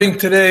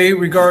Today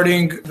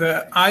regarding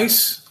the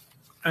ice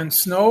and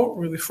snow,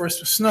 really first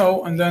the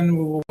snow, and then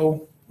we will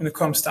go when it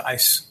comes to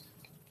ice.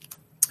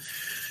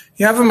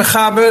 You have a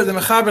mechaber. The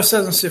mechaber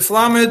says in Sif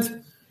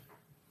Lamed,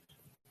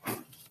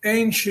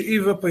 Ein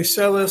she'iva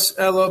peiseles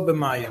ela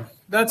b'mayim.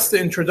 That's the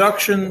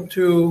introduction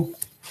to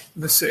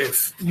the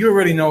Sif. You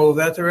already know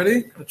that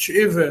already. That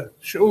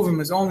she'uvim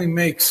is only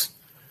makes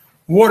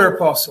water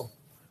possible.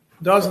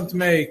 Doesn't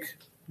make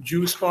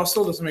juice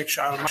possible, doesn't make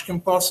sha'ar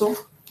mashkim possible.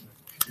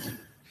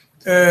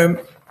 And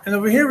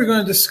over here we're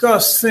going to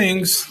discuss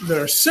things that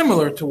are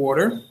similar to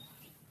water,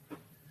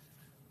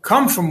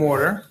 come from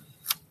water,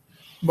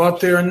 but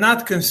they are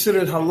not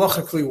considered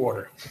halachically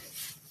water.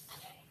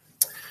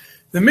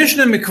 The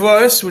Mishnah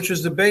Mikvahs, which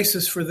is the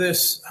basis for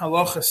this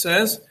halacha,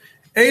 says,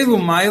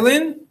 Eilu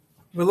mailin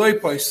v'loi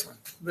poislin.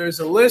 There's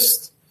a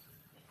list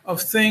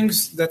of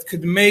things that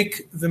could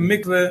make the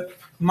mikveh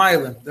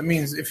mailin. That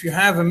means if you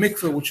have a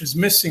mikveh which is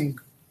missing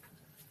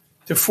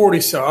to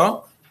 40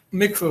 sa'ah,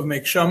 mikveh of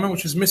make shaman,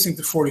 which is missing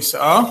to 40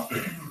 sa'ah.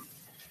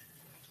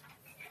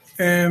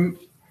 And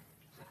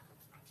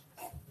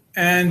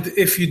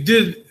if you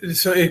did,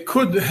 so it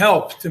could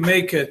help to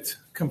make it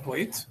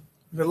complete.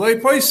 V'loi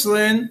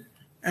poislin,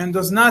 and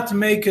does not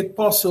make it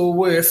possible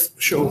with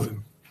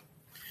shovim,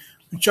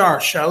 which are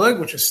shaleg,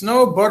 which is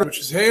snow, butter, which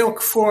is hail,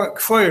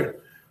 kfoir,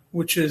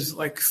 which is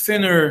like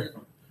thinner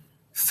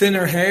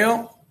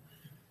hail,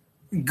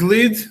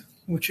 glid,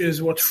 which is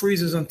what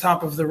freezes on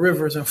top of the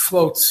rivers and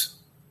floats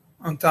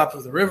on top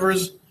of the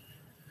rivers.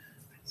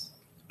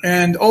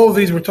 And all of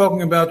these we're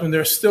talking about when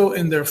they're still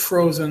in their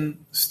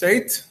frozen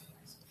state.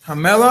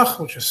 Hamelach,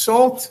 which is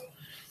salt,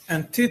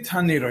 and tit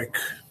haniroik.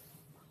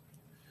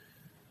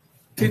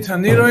 Tit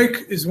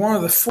haniroik is one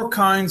of the 4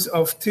 kinds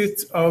of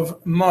tit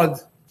of mud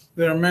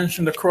that are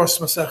mentioned across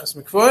Maseches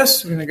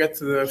Mikvahs. We're going to get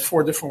to the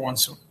 4 different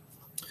ones soon.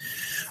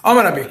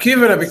 Amar Rabbi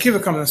Kiva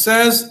comes and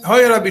says,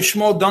 Hoya Rabbi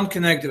Shmuel don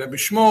kenegdi. Rabbi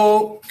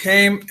Shmuel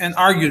came and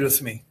argued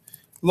with me.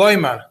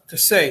 Loimar, to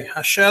say,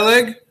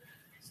 Hasheleg,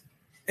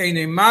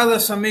 Eine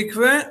malas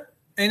hamikveh,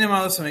 Eine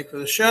malas hamikveh.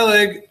 The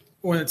sheleg,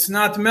 when it's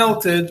not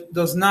melted,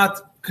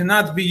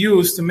 cannot be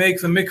used to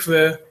make the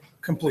mikveh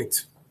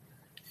complete.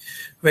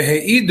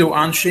 Veheidu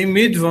anshe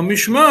midva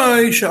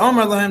mishmai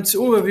she'amar lahem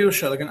tz'u v'viu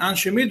sheleg. And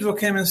anshe midva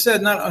came and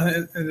said,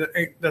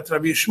 that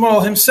Rabbi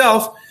Shmuel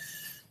himself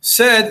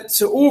said,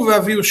 tz'u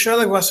v'viu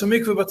sheleg v'asu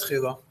mikveh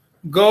batchila.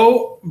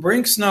 Go,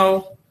 bring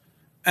snow,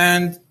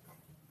 and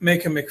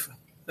make a mikveh.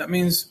 That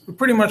means we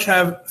pretty much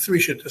have 3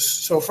 shittas.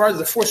 So far,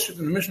 the 4th shittas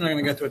in the Mishnah, I'm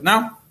going to get to it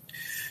now.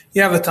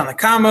 You have the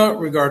Tanakama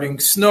regarding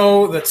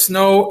snow, that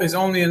snow is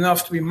only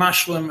enough to be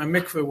mashlim and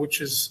mikveh,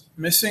 which is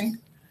missing.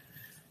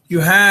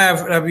 You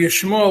have Rabbi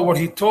Yishmael, what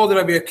he told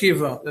Rabbi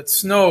Akiva, that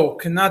snow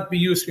cannot be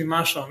used to be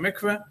mashlim and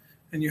mikveh.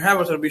 And you have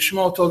what Rabbi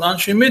Yishmael told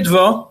Anshe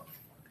Midva,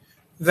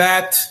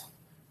 that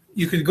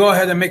you could go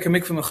ahead and make a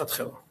mikveh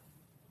mechatchila.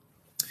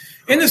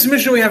 In this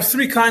Mishnah, we have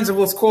 3 kinds of,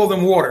 let's call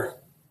them water.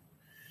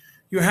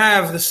 You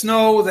have the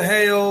snow, the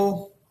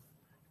hail,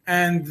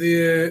 and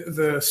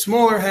the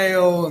smaller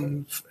hail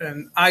and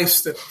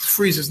ice that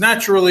freezes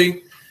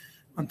naturally.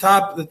 On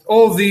top, that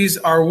all of these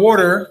are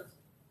water,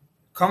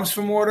 comes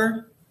from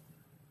water.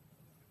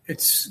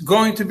 It's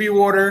going to be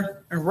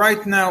water, and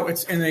right now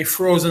it's in a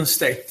frozen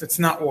state. It's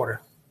not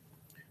water.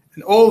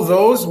 And all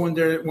those,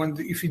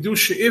 if you do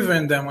she'iva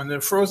in them when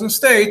they're frozen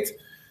state,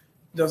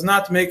 there's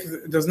no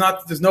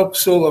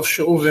psul of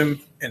she'uvim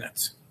in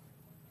it.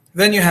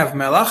 Then you have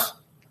melach.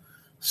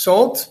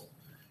 Salt,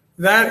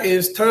 that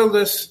is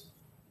toilus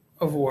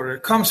of water.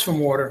 It comes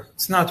from water.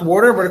 It's not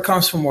water, but it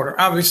comes from water.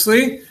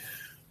 Obviously,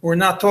 we're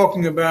not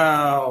talking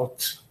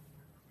about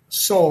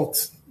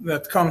salt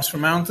that comes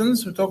from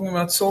mountains. We're talking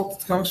about salt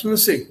that comes from the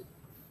sea.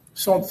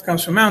 Salt that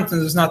comes from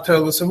mountains is not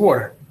toilus of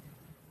water.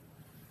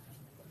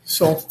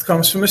 Salt that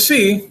comes from a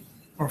sea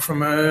or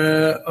from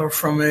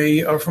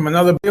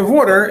another body of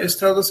water is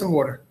toilus of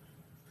water.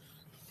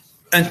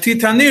 And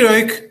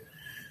titanirik,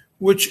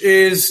 which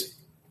is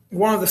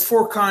one of the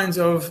 4 kinds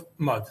of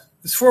mud.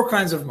 There's 4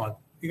 kinds of mud.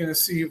 You're going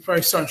to see, you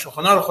probably saw in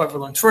Shulchan Aruch, I've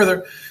learned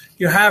further.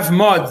 You have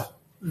mud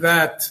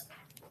that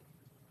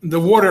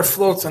the water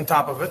floats on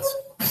top of it.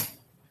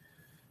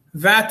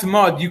 That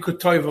mud you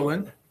could toivel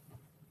in,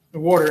 the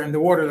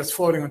water that's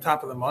floating on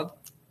top of the mud.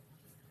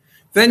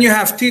 Then you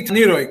have tit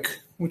niroik,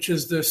 which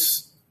is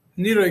this,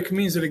 niroik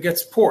means that it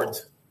gets poured.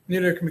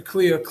 Niroik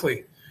mikliya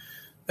kli.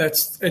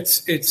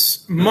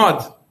 It's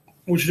mud,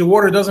 which the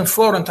water doesn't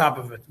float on top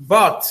of it,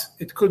 but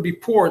it could be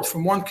poured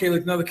from one keli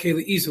to another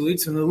keli easily.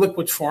 It's in a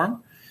liquid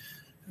form.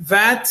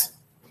 That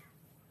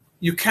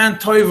you can't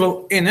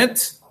toivel in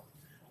it,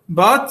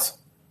 but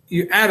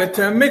you add it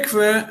to a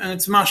mikveh, and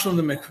it's mashal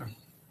the mikveh.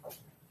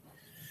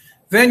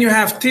 Then you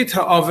have tit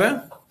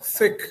ha'ave,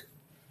 thick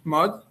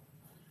mud,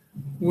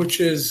 which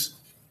is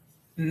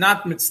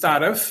not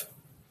mitztaref.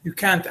 You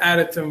can't add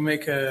it to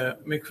make a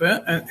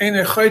mikveh, and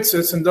eine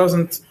chaytzitz, and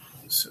doesn't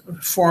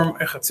form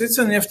a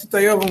chatzitza, and you have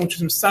titayovim, which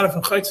is mitzaref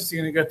and chaytzitz.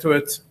 You're going to get to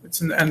it.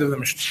 It's in the end of the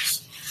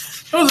Mishnah.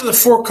 Those are the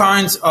 4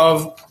 kinds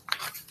of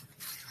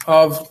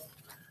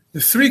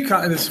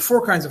there's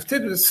 4 kinds of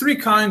tit, there's 3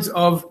 kinds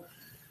of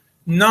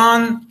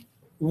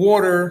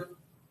non-water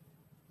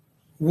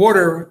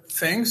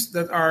things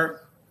that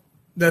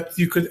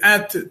you could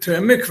add to a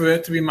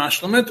mikveh to be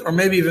mashlamit, or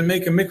maybe even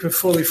make a mikveh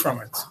fully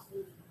from it,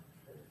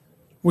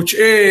 which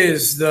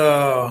is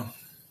the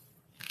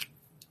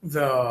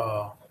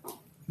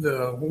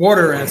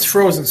water in its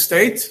frozen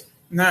state,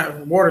 not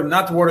the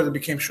water that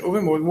became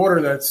shuvim, but water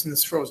that's in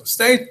its frozen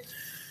state,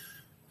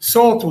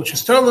 salt, which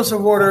is tailorless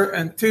of water,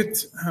 and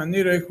tit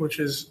hanirik, which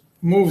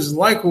moves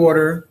like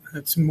water.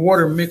 It's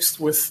water mixed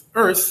with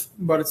earth,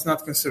 but it's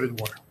not considered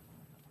water.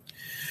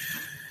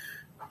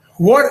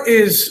 What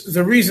is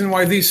the reason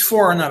why these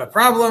 4 are not a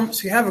problem?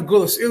 So you have a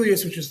Gulas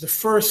Ilias, which is the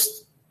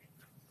first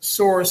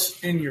source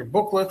in your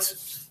booklet.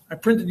 I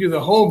printed you the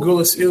whole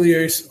Gulas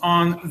Ilias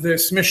on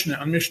this Mishnah,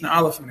 on Mishnah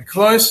Aleph and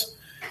Mikvos,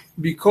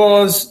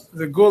 because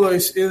the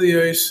Gulas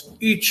Ilias,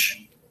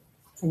 each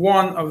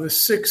one of the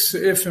 6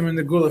 seifim in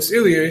the Gulas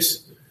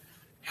Ilias,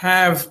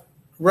 have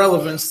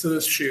relevance to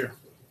this shiur.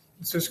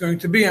 So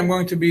I'm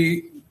going to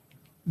be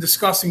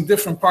discussing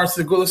different parts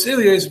of the Gulas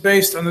Ilias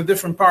based on the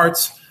different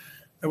parts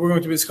that we're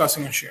going to be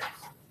discussing in shiur.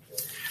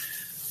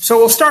 So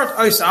we'll start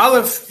Eis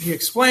Aleph. He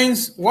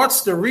explains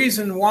what's the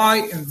reason why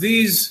in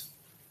these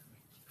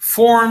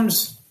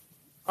forms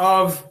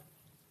of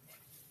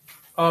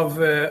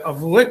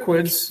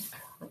liquids,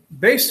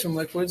 based from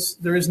liquids,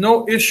 there is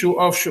no issue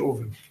of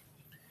she'uvim.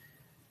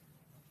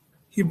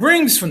 He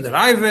brings from the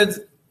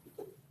Ravid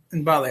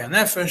in Balei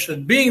HaNefesh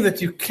that being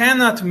that you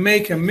cannot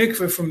make a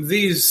mikveh from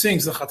these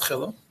things, the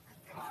chatchila,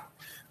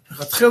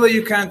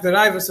 you can't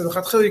derive it, so the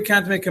chatchila you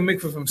can't make a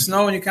mikveh from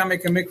snow, and you can't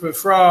make a mikveh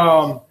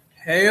from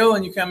hail,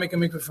 and you can't make a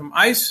mikveh from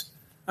ice.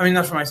 I mean,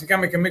 not from ice. You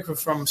can't make a mikveh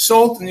from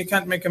salt, and you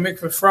can't make a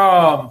mikveh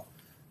from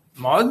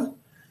mud.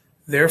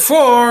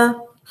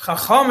 Therefore,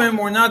 chachamim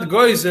were not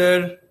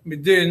goizer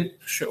midin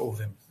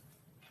she'uvim.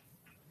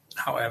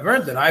 However,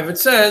 the Ravid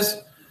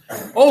says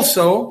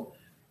also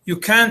you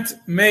can't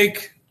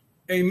make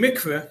a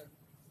mikveh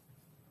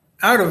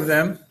out of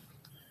them,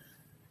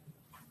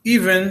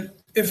 even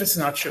if it's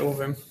not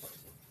she'uvim.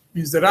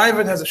 Means the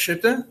Ravid has a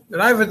shitta. The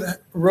Ravid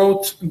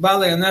wrote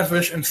Balei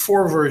HaNefesh in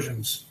 4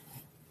 versions.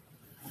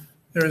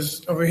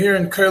 There's over here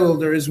in Kailul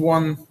there is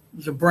one,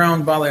 the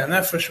brown Balei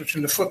HaNefesh, which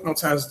in the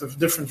footnotes has the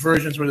different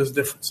versions where there's a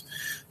difference.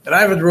 The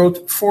Ravid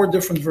wrote 4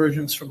 different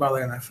versions for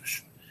Balei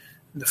HaNefesh.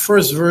 In the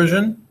first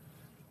version,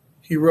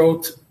 he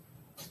wrote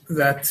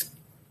that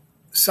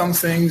some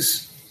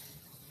things,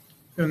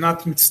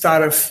 not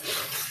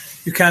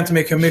mitztaref, you can't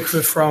make a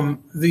mikveh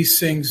from these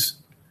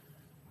things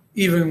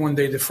even when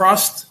they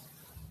defrost.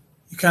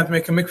 You can't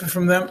make a mikveh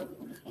from them.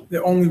 They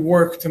only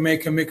work to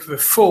make a mikveh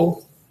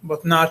full,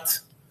 but not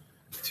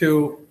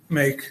to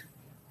make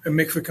a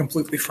mikveh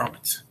completely from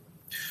it.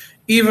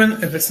 Even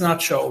if it's not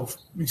shov.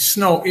 I mean,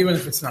 snow, even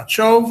if it's not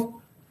shov,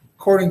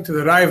 according to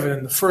the Ravid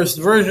in the first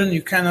version,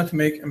 you cannot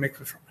make a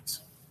mikveh from it.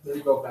 Did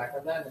he go back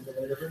on that in the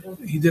later version?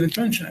 He didn't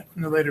mention it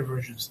in the later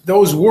versions.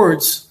 Those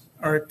words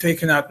are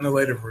taken out in the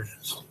later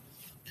versions.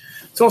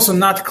 It's also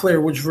not clear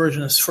which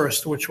version is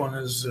first, which one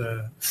is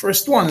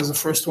first one is the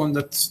first one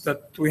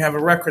that we have a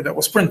record that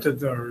was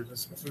printed, or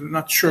I'm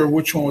not sure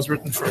which one was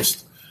written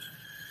first.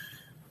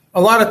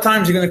 A lot of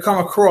times you're going to come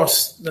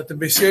across that the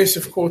Beis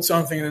Yosef quotes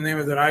something in the name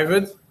of the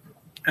Ravid,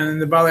 and in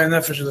the Balei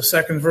HaNefesh is the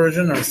second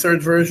version or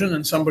third version,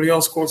 and somebody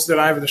else quotes the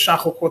Ravid, the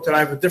Shach will quote the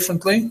Ravid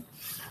differently.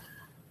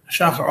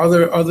 Shach or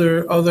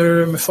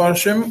other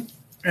Mefarshim,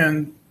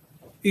 and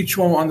each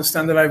one will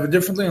understand the Ravid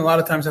differently, and a lot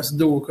of times has to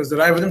do because the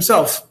Ravid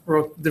himself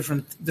wrote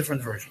different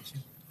versions.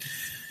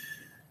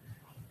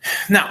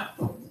 Now,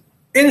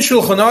 in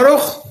Shulchan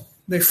Aruch,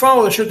 they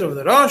follow the shit of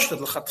the Rosh, that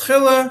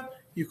l'chatchila,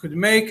 you could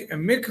make a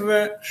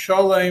mikveh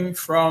shalem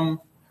from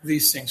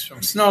these things,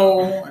 from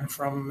snow and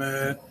from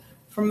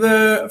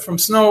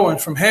snow and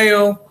from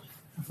hail,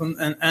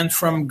 and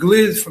from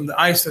glid, from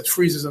the ice that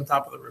freezes on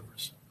top of the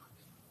rivers.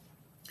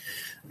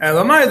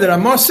 Elamai, the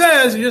Ramah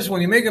says,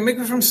 when you make a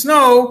mikveh from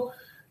snow,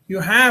 you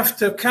have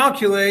to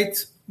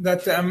calculate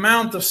that the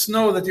amount of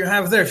snow that you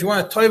have there. If you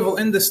want to toivel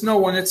in the snow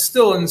when it's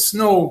still in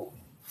snow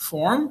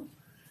form,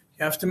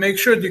 you have to make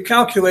sure that you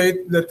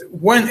calculate that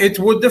when it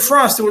would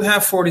defrost, it would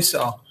have 40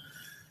 sal.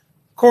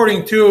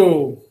 According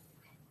to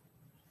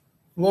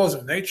laws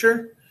of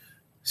nature,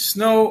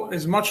 snow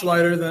is much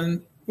lighter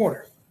than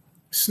water.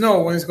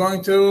 Snow, when it's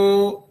going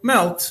to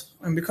melt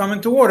and become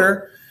into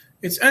water,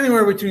 it's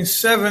anywhere between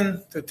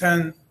 7 to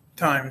 10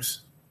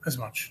 times as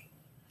much.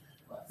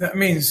 That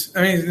means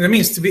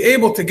to be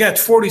able to get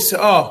 40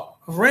 sa'ah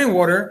of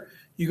rainwater,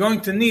 you're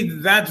going to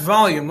need that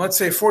volume. Let's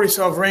say 40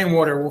 sa'ah of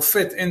rainwater will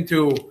fit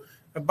into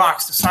a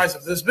box the size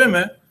of this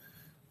bimeh,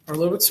 or a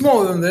little bit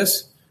smaller than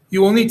this.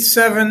 You will need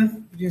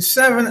between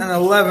 7 and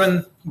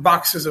 11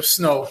 boxes of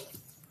snow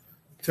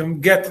to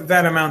get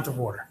that amount of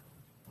water.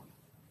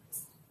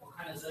 What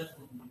kind of zest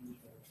would you use?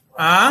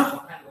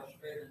 What kind of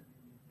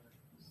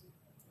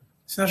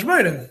it's not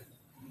shmeiden.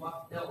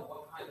 What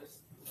kind of...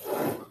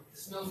 The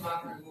snow's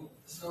not going to move.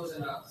 The snow's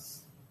in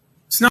us.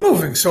 It's not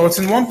moving, so it's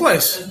in one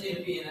place. It doesn't need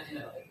to be in a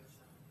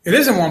It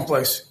is in one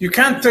place. You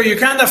can't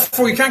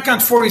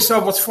count 40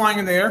 sub what's flying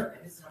in the air.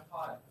 It's in a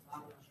pile. It's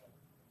not in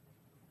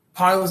a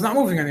Pile is not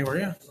moving anywhere.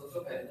 Yeah. So it's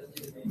okay.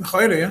 It The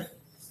chayre, yeah.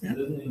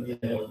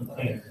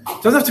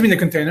 It doesn't have to be in the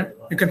container.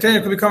 The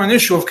container could become an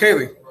issue of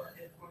keli.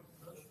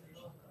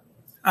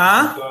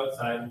 Ah? Go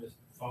outside and just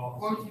fall.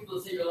 According to people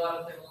that say you're allowed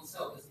to play on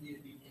itself, it doesn't need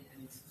to be in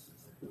any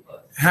specific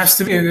place. It has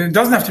to be. It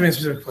doesn't have to be in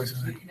specific places.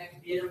 So you can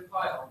be in a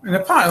pile. In a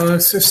pile,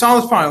 it's a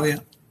solid pile, yeah.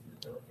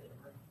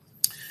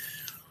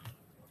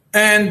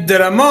 And the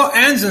Rama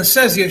ends and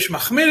says, Yesh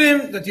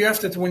machmirim, that you have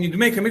to, when you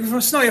make a mikveh from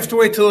snow, you have to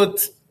wait till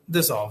it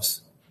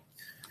dissolves.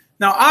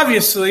 Now,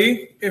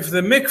 obviously, if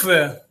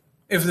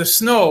the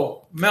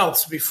snow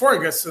melts before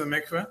it gets to the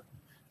mikveh,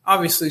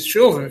 obviously it's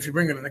shuvim if you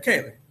bring it in the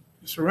keli.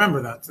 Just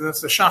remember that. That's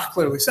the Shach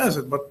clearly says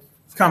it, but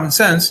it's common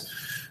sense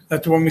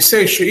that when we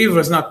say she'iva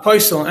is not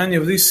paisel on any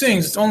of these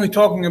things, it's only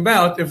talking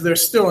about if they're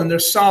still in their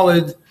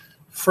solid,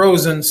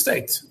 frozen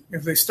state.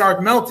 If they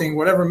start melting,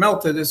 whatever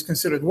melted is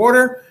considered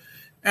water,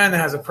 and it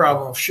has a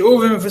problem of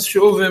she'uvim if it's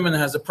she'uvim, and it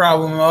has a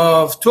problem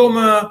of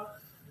tumah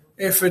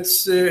if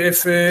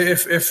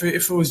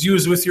it was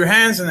used with your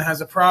hands, and it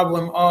has a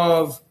problem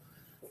of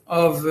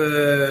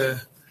kayach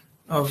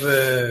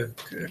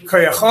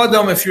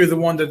adam if you're the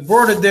one that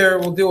brought it there.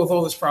 We'll deal with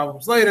all these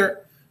problems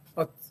later.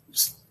 But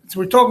what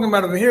we're talking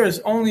about over here is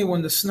only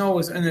when the snow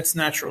is in its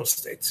natural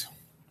state.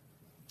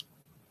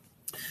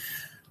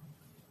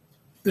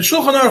 The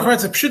Shulchan Aruch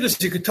writes a pshutus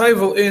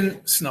yikutayvel in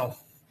snow.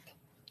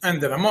 And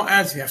the Rama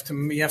adds you have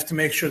to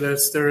make sure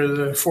that there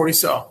is 40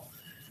 saw.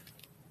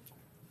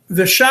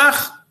 The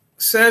Shach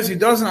says he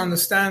doesn't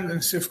understand in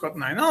Sifkat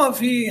 9 Aleph.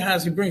 He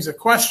brings a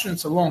question.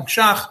 It's a long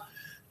Shach.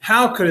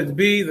 How could it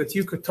be that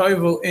you could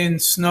toivel in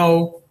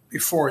snow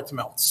before it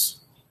melts?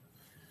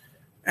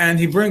 And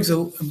he brings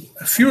a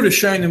few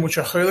Rishonim which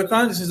are chaylik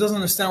on. He says he doesn't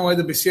understand why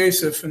the Beis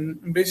Yosef and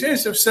Beis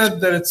Yosef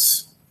said that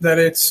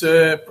it's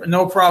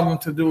no problem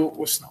to do it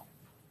with snow.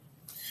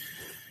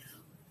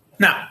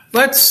 Now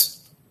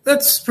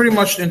that's pretty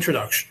much the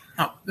introduction.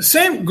 Now, the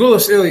same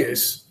Gulas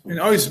Ilyas in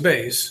Ois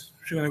Beis,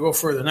 which we're going to go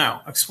further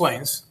now,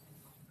 explains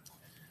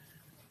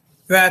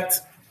that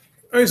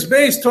Ois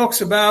Beis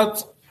talks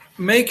about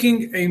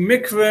making a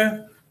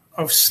mikveh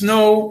of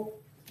snow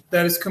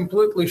that is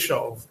completely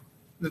shov.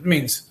 That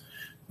means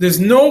there's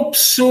no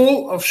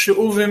psul of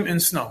she'uvim in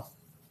snow.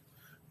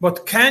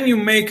 But can you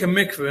make a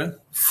mikveh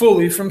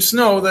fully from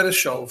snow that is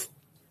shov?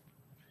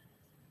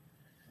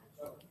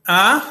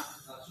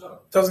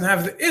 Doesn't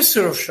have the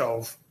isser of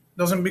shov.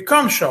 Doesn't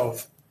become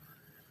shov.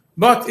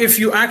 But if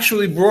you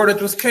actually brought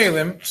it with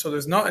kalim, so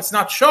it's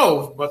not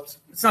shov, but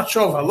it's not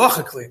shov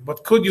halachically.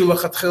 But could you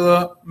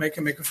lechatchila make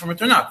a mikveh from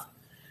it or not?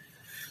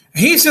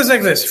 He says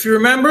like this. If you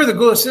remember, the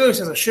Gulas Ilyas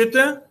says a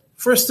shitta.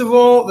 First of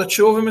all, the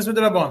shuvim is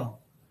midrabanan.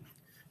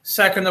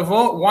 Second of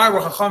all, why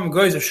were chacham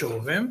goyz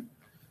shuvim?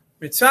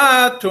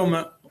 Mitzat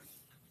tumah.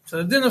 So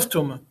the din of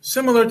tumah,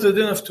 similar to the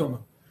din of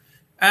tumah.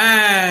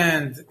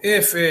 And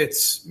if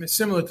it's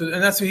similar to,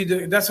 and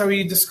that's how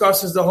he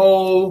discusses the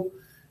whole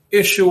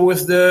issue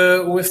with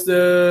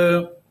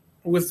the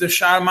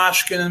shar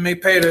mashkin and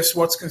meiperes,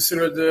 what's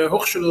considered the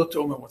hochshul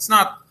tumah, what's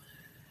not.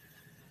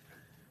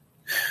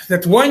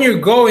 That when you're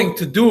going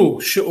to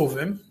do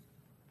she'uvim,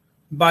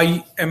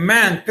 by a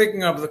man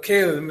picking up the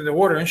kelim, the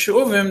water in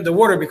she'uvim, the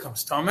water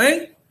becomes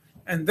tamei,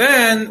 and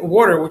then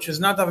water, which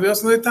is not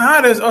aviyos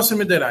l'tahara, is also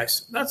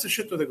miderais. That's the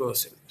shit of the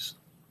Gulas Ilyas.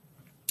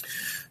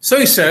 So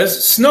he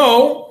says,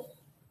 snow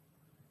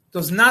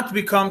does not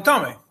become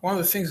tamei. One of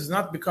the things does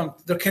not become,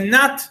 there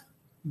cannot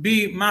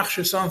be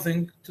machshav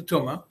something to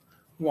tumah.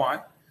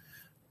 Why?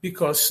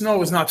 Because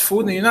snow is not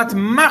food, and you're not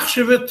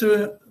machshav it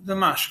to the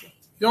mashke.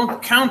 You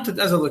don't count it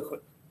as a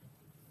liquid.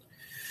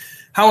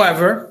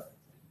 However,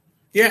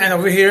 and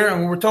over here,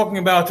 and we're talking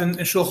about in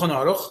Shulchan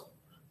Aruch,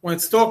 when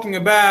it's talking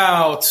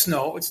about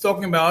snow, it's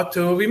talking about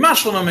to be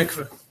mashlam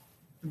mikveh.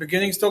 The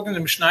beginning is talking, the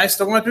Mishnah is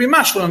talking about to be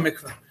mashlam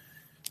mikveh.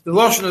 The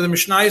lashon of the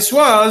Mishnah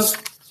was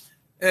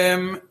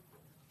elu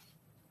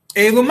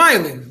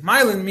mailin.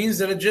 Mailin means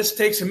that it just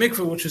takes a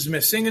mikveh which is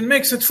missing and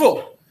makes it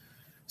full.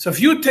 So if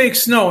you take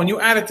snow and you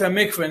add it to a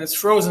mikveh in its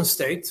frozen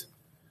state,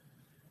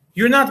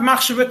 you're not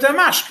machshav et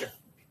mashke.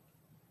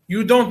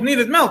 You don't need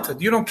it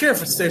melted. You don't care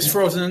if it stays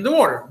frozen in the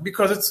water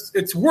because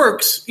it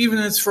works even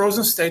in its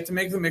frozen state to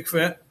make the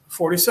mikveh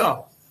 40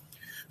 sa.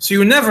 So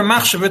you never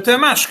machshav et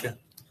mashke.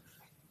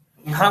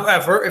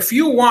 However, if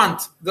you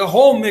want the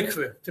whole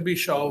mikveh to be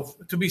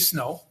to be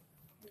snow,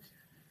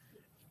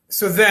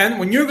 so then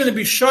when you're going to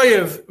be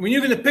shoyev, when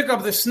you're going to pick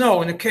up the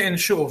snow in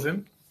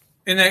shuvim,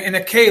 in a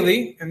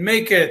keli and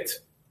make it,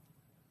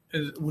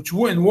 which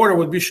in water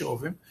would be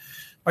shuvim,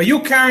 by you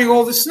carrying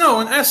all the snow,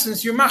 in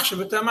essence, you're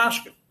machshav et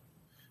mashke.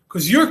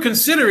 Because you're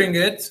considering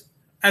it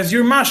as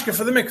your mashke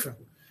for the mikveh.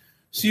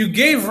 So you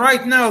gave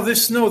right now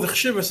this snow the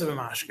chshivas of a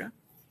mashke,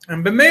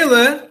 and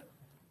b'meile,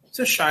 it's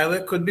a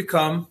shaila, could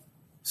become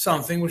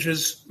something which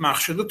is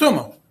machshir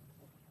l'tumah.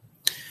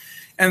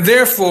 And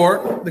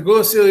therefore, the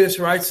Gulas Ilyas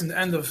writes in the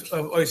end of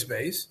Ois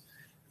Beis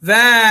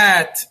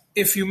that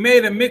if you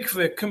made a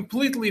mikveh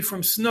completely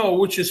from snow,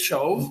 which is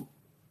shov,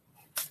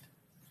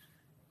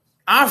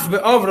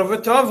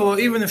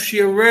 Even if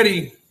she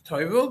already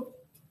toiveled,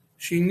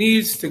 she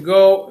needs to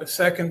go a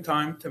second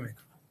time to mikveh.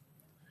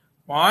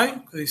 Why?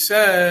 Because he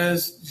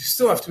says you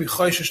still have to be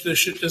choishish to the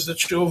shittas that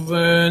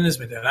shuven is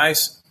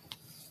midaraisa.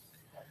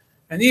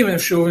 And even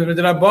if shuven is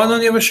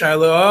midrabanan, you have a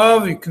shaila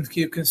of, you can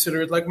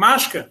consider it like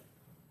mashka.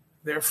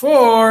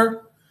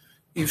 Therefore,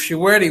 if she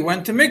already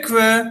went to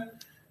mikveh,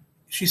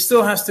 she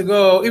still has to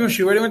go, even if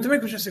she already went to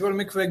mikveh, she has to go to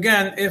mikveh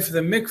again if the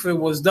mikveh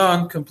was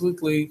done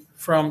completely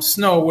from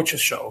snow, which is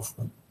shov.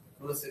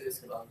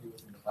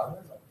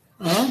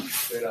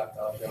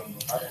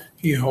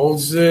 He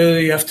holds,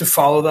 you have to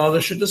follow the other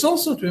shittas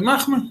also, to be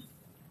machmer.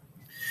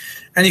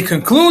 And he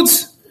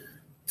concludes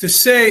to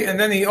say, and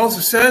then he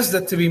also says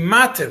that to be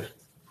matir,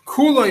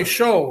 kuloi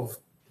shov,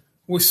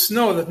 with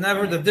snow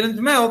that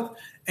didn't melt,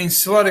 and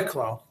svare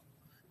klal.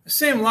 The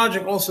same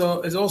logic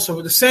also is also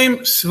with the same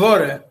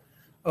svare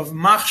of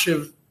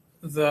machshiv,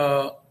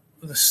 the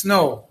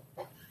snow,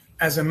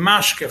 as a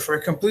mashke for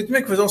a complete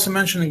mikveh is also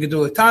mentioned in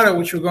Gedulei Tara,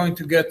 which we're going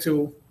to get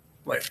to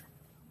later.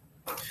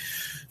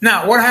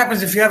 Now, what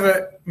happens if you have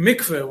a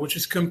mikveh which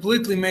is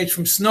completely made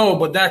from snow,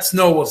 but that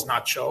snow was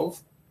not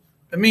shov?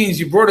 That means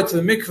you brought it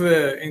to the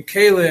mikveh in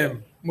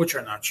kalim, which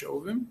are not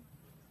shovim.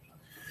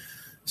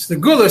 So the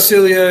Gula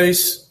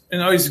Silyas in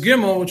Ois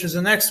Gimel, which is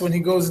the next one, he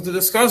goes to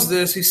discuss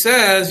this. He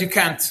says you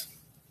can't.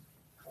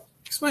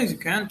 He explains you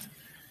can't.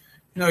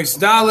 It's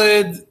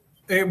dalid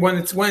when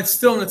it's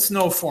still in its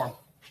snow form.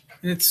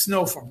 In its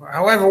snow form.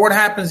 However, what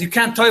happens? You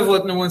can't toivel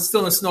it when it's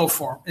still in its snow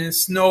form. In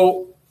its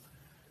snow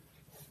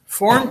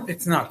form,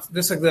 it's not.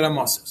 Just like the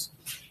Ramah says.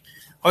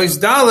 Ois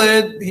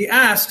dalid, he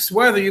asks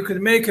whether you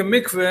could make a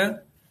mikveh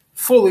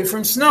fully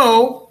from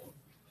snow,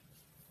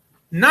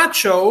 not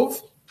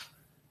shov,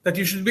 that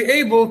you should be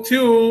able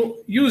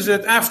to use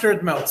it after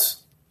it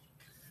melts.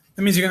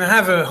 That means you're going to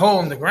have a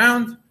hole in the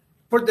ground,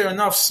 put there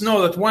enough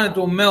snow that when it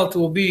will melt, it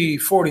will be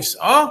 40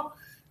 sa'ah,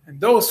 and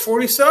those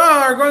 40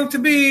 sa'ah are going to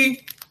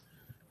be,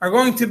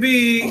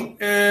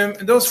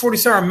 those 40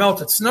 sa'ah are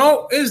melted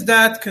snow. Is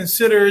that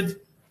considered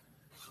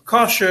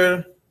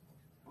kosher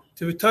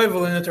to be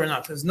toivel in it or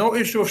not? There's no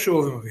issue of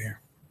shuvim over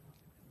here.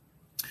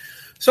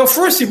 So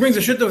first he brings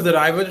a shit of the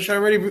Raivad, which I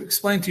already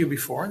explained to you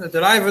before, that the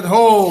Raivad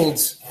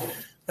holds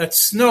that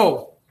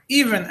snow,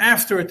 even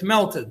after it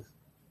melted,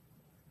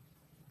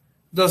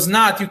 you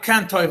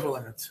can't toivel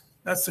in it.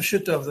 That's the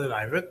shita of the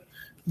Raivad.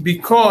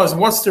 Because,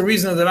 what's the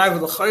reason of the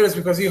Raivad l'chayr? Is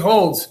because he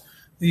holds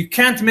that you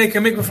can't make a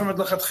mikveh from it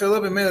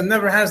l'chatchila, but it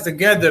never has the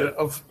gather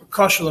of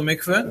kosher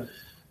mikveh.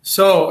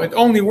 So it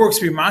only works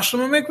to be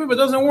mashlam mikveh, but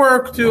doesn't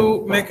work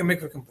to make a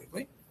mikveh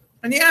completely.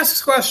 And he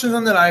asks questions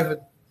on the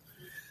Raivad.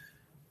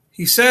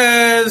 He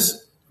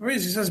says,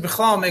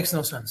 Bichlal makes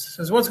no sense. He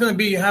says, what's going to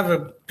be, you have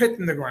a pit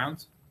in the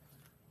ground,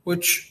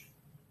 which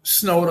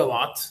snowed a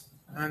lot,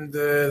 and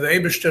the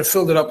Eibishter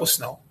filled it up with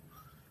snow.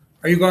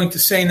 Are you going to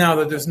say now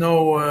that there's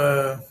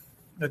no,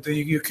 that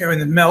you can,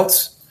 when it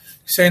melts,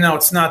 you say now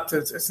it's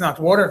not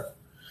water?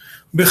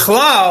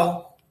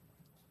 Bichlal,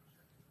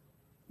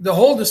 the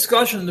whole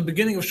discussion in the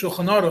beginning of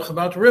Shulchan Aruch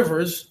about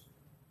rivers,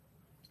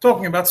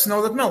 talking about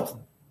snow that melted.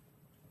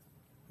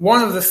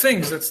 One of the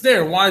things that's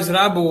there, why is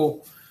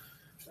Rabu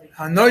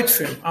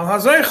Hanoitfim al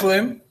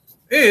Hazoichlim,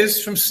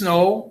 is from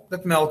snow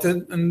that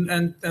melted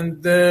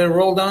and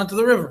rolled down into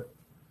the river.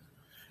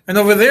 And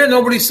over there,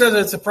 nobody says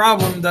that it's a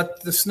problem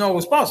that the snow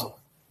was possible.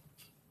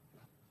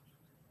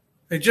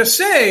 They just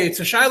say it's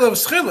a shaila of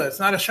schila. It's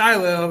not a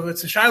shaila of,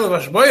 it's a shaila of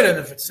ashboyren.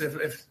 If that's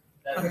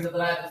because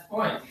at this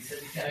point, he said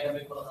you can't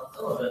make a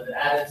chachila, but if it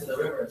added to the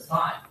river, it's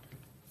fine.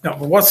 No,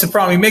 but what's the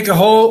problem? You make a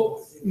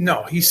whole.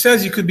 No, he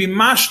says you could be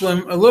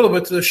mashlim a little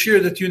bit to the shear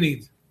that you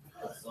need.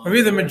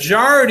 Maybe the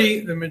majority,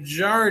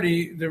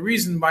 the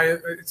reason by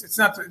it's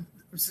not. The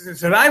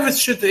Raivat's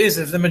shita is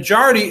if the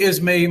majority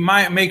is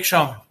make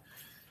shaman,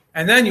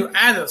 and then you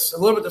add us a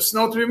little bit of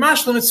snow to be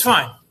mashlim, it's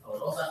fine. Oh,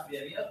 it also has to be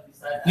a miyot.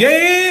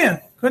 Yeah.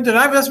 Good. The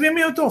Raivat has to be a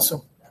miyot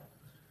also.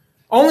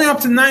 Only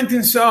up to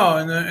 19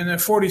 sa'ah in a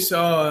 40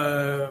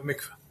 sa'ah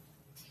mikveh.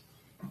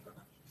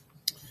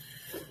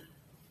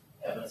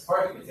 Yeah, but as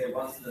far as you can say,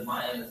 once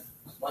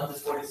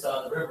it's 40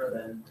 sa'ah in the river,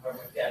 then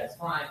it's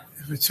fine.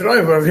 If it's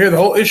right, but over here the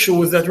whole issue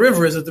with that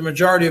river is that the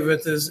majority of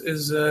it is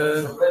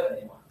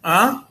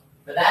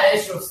But that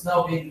issue of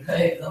snow being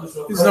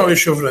there's no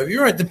issue of river.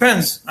 You're right.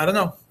 Depends. I don't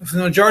know if the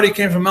majority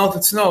came from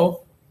melted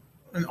snow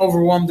and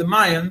overwhelmed the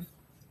Mayan,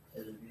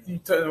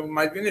 it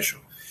might be an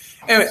issue.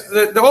 Anyway,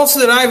 also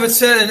the Raivat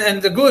said,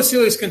 and the Gula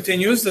Silis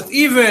continues that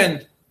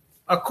even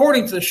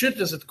according to the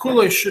shittas that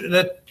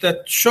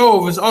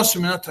shov is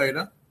asur min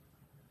ha'Torah,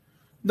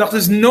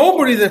 there's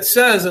nobody that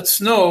says that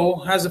snow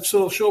has a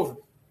psul shovin.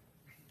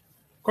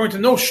 According to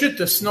no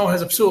shitta, snow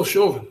has a psul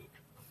shovin.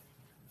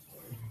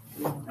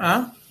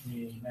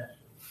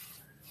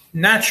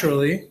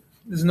 Naturally,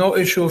 there's no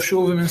issue of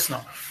shovim in snow.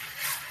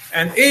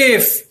 And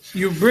if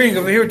you bring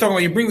over here, we're talking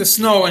about you bring the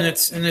snow and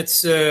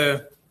it's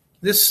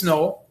this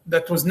snow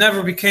that was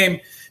never became.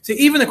 See,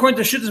 even according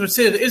to shittas would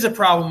say there is a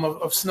problem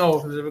of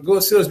snow. The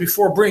Gula Silas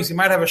before brings, you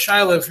might have a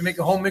shaila if you make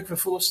a whole mikveh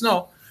full of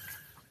snow.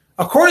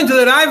 According to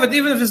the Ravad,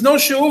 even if there's no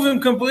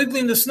she'uvim completely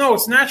in the snow,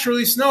 it's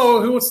naturally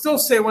snow, he would still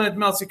say when it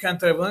melts you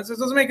can't toivel. It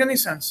doesn't make any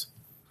sense.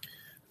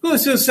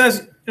 It says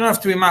you don't have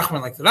to be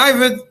machman like the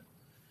Ravad.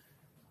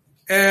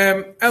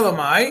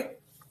 Elamai,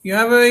 you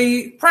have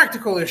a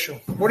practical issue.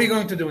 What are you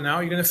going to do now?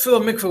 You're going to fill a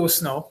mikveh with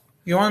snow.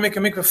 You want to make a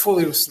mikveh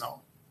fully with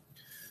snow.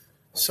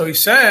 So he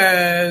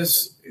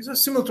says,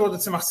 it's similar to the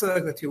Tzemach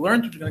Tzedek that you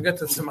learned. We're going to get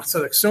to the Tzemach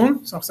Tzedek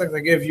soon. Tzemach Tzedek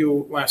I gave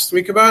you last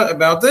week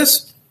about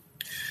this.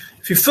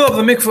 If you fill up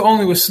the mikveh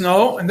only with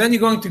snow, and then you're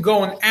going to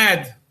go and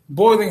add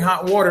boiling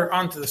hot water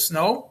onto the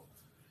snow,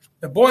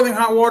 the boiling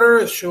hot water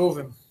is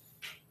she'uvim.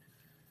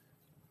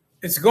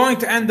 It's going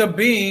to end up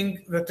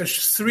being that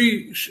there's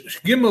 3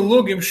 gimel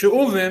lugim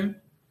she'uvim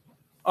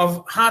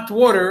of hot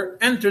water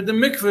entered the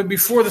mikveh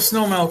before the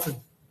snow melted.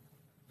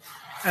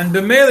 And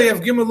b'meili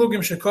of gimel lugim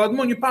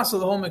shekodmu, you pass the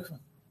whole mikveh.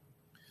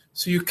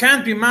 So you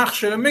can't be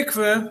machsher a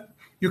mikveh,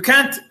 you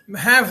can't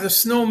have the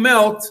snow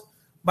melt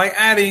by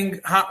adding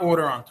hot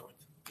water onto it.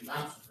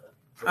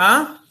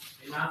 Huh?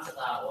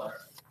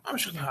 I'm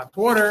sure the hot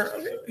water.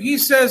 He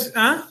says,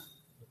 huh?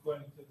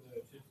 According to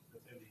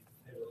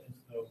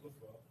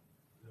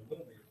the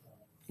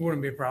it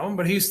wouldn't be a problem,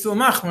 but he's still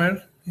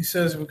machmer. He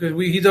says because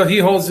he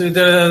holds the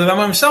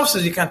Rambam himself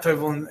says you can't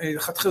toivel in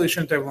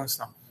shouldn't toivel in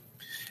snow,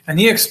 and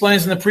he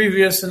explains in the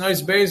previous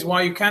Nois Beis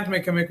why you can't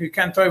make a mikveh, you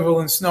can't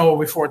toivel in snow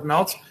before it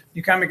melts.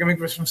 You can't make a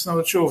mikveh from snow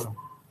to shuvim.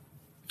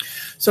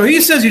 So he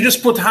says you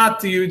just put hot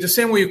to you the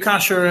same way you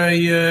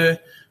kasher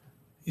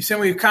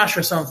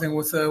something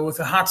with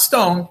a hot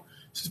stone.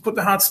 Just put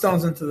the hot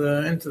stones into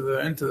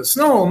the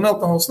snow, it'll melt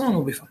the whole snow, and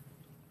it'll be fine.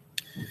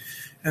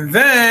 And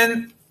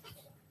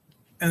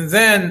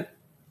then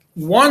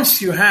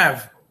once you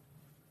have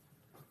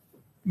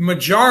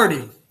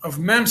majority of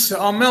mem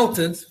sa'ah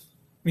melted,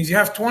 means you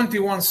have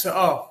 21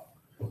 sa'ah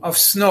of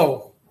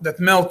snow that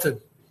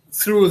melted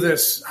through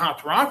this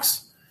hot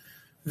rocks,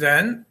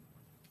 then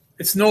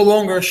it's no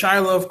longer a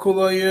shaila of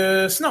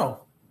kulay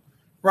snow.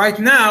 Right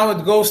now,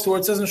 it goes to where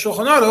it says in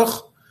Shulchan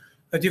Aruch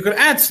that you could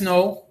add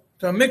snow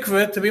to a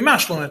mikveh to be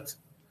mashlim it.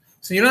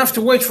 So you don't have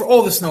to wait for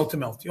all the snow to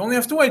melt. You only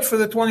have to wait for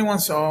the 21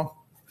 sa'ah,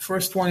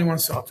 first 21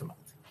 sa'ah to melt.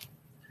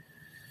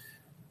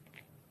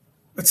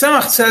 But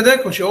Tzemach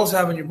Tzedek, which you also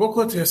have in your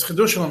booklet, is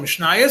Chidush al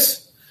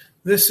Mishnayos.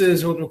 This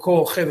is what we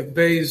call Chelik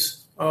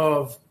Beis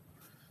of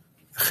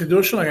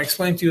Chidush. Like I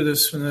explained to you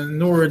this in the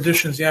newer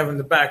editions you have in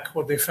the back,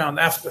 what they found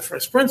after the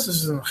first prince.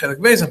 This is in Chelik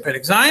Beis and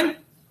Perek Zayin.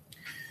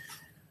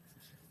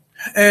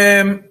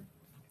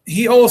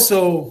 He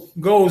also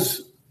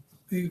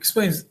he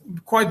explains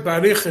quite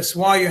barichas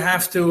why you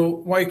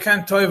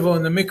can't toivel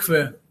in the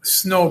mikveh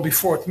snow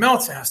before it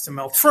melts. It has to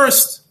melt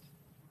first.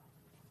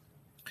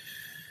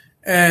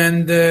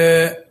 And he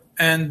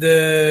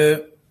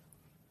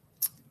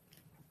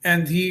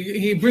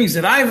brings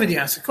the Ravad. He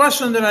asks a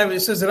question on the Ravad. He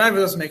says the Ravad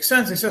doesn't make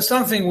sense. He says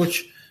something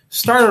which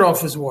started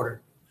off as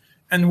water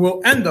and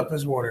will end up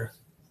as water.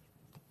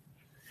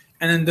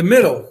 And in the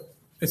middle,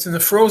 it's in a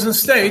frozen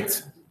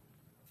state.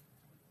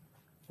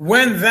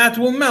 When that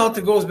will melt,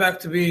 it goes back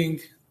to being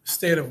a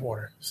state of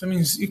water. So it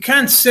means you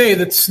can't say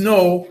that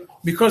snow,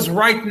 because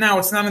right now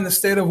it's not in the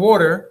state of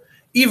water,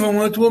 even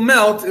when it will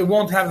melt, it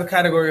won't have the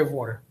category of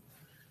water.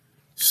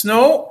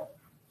 Snow,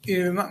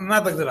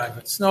 not like the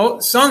Ravad.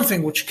 Snow,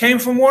 something which came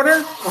from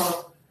water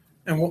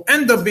and will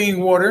end up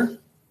being water,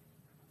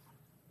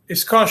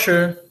 is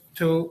kosher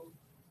to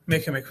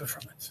make a mikveh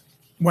from it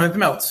when it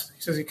melts.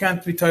 He says you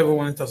can't be toivel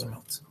when it doesn't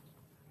melt.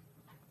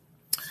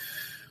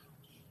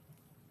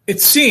 It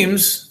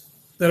seems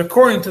that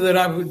according to the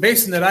Ravad,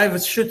 based on the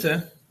Ravid's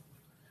shittah,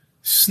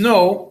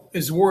 snow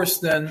is worse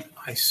than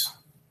ice.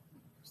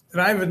 The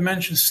Ravad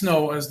mentions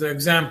snow as the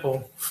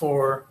example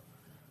for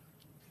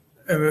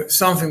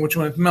something which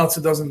when it melts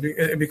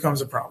it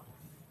becomes a problem.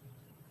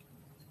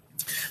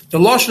 The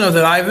lashon of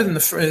the Ravad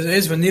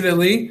is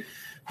v'nirali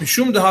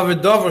mishum dehaver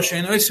davar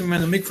she'ein oisim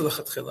menu mikveh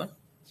lechatchila.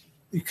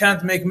 You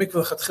can't make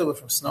mikveh lechatchila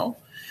from snow.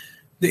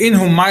 The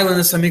inhu mailan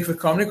es hamikveh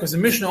kamni, because the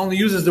Mishnah only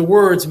uses the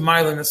words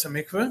mailan es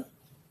hamikveh.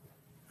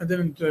 I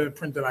didn't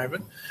print the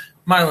Ravad.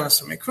 Mailan es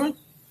hamikveh.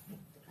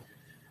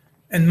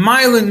 And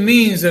mailan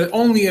means that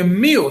only a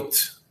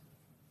miut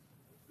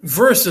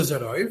versus a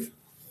roiv.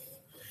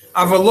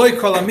 But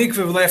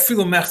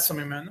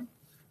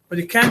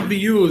it can't be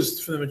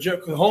used for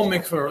the whole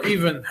mikveh or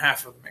even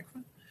half of the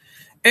mikveh.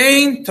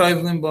 Ein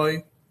toivlin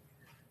boy.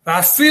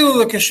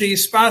 Va'afilu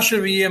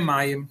l'kasheyispasher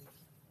v'yemayim.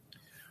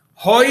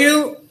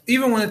 Hoil,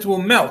 even when it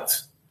will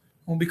melt,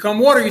 will become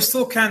water, you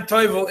still can't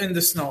toivel in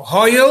the snow.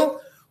 Hoil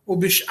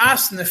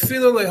ubish'as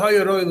nefilu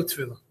lehoil roil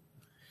l'tfilu.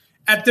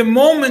 At the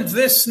moment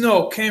this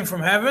snow came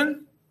from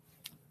heaven,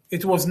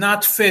 it was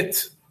not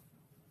fit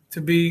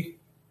to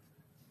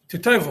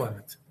toivel in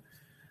it.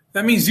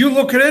 That means you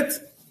look at it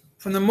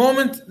from the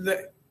moment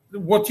that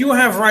what you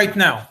have right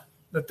now,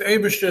 that the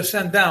Eibishter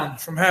sent down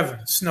from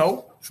heaven,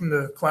 snow, from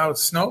the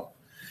clouds, snow.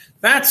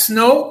 That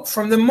snow,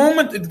 from the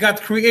moment it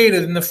got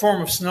created in the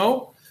form of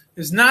snow,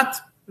 is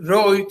not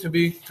roi to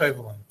be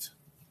toivel in it.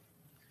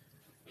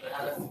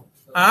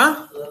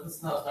 So let the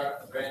snow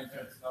start to rain,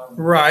 turn to snow.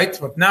 Right,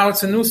 but now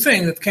it's a new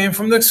thing that came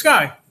from the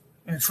sky.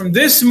 And from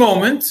this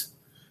moment,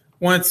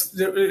 when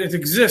it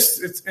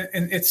exists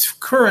in its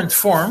current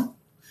form,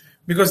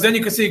 because then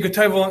you can see you could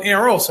table in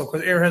air also,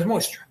 because air has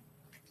moisture.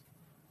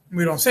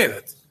 We don't say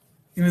that,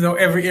 even though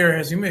every air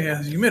has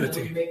humidity. You make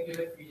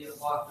it for you to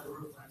walk the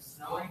roof when it's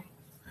snowing.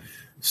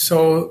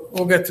 So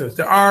we'll get to it.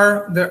 There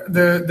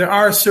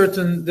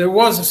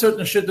was a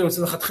certain shit that was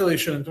the chatchila you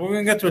shouldn't. We're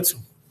going to get to it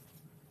soon.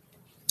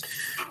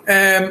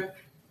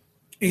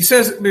 He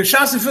says, at the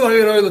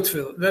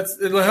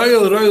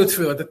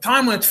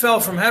time when it fell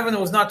from heaven, it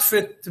was not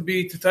fit to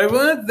table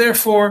in it.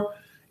 Therefore,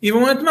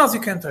 even when it melts, you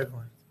can't table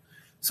in it.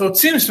 So it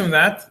seems from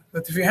that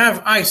if you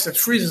have ice that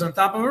freezes on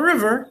top of a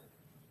river,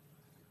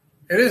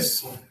 it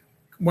is,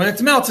 when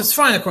it melts, it's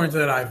fine according to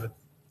that Ivad.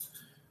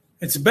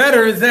 It's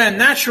better than,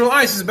 natural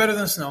ice is better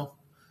than snow.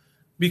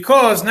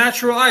 Because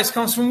natural ice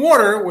comes from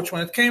water, which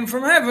when it came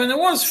from heaven, it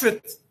was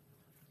fit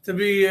to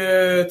be,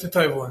 to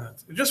table in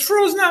it. It just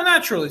froze now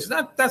naturally,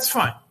 so that's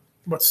fine.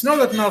 But snow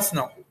that melts,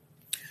 no.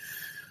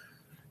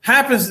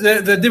 Happens,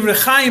 the Divrei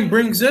Chaim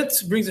brings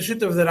the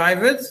shit of the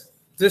Ivad,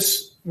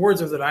 this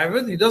words of the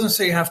Ivad. He doesn't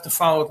say you have to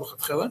follow it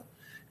l'chatchila.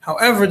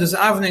 However, there's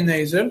Avnei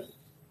Nezer,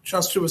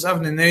 Shas Shuvas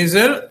Avnei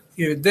Nezer,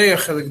 Yeridei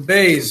Chelik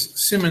Beis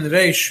Siman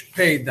Reish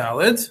Pei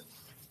Daled,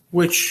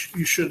 which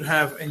you should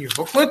have in your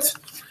booklet,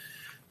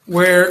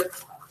 where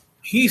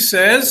he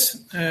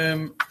says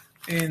in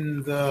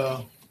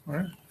the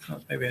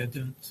maybe I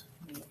didn't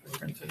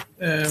print it.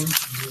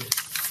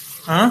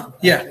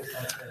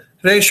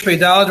 Reish Pei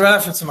Daled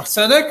Raf and Tzemach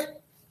Tzedek.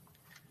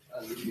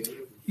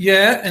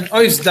 And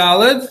Ois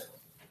Daled.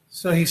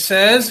 So he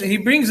says he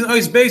brings in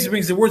Ois Beis. He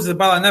brings the words of the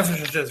Baal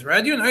HaNefesh I just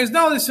read you. And Ois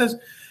Daled he says,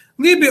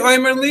 Libi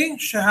Oimerli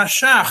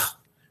shehashach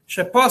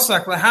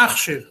sheposak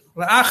lehachshir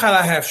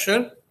leachar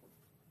hahefshir.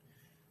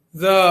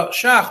 The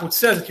shach, which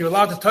says that you're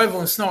allowed to tovel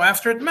in snow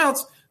after it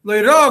melts,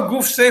 leira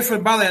guf sefer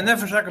Baal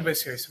HaNefesh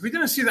akabeis case. We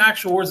didn't see the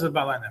actual words of the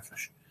Baal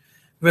HaNefesh.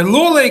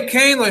 Velule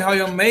kain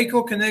lehayom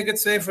meiko keneged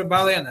sefer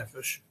Baal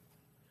HaNefesh.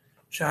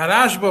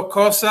 Sheharashba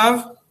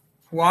kosav.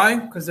 Why?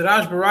 Because the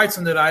Rashba writes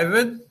on the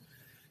Ivad,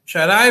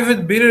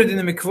 Sharavid bitter in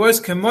the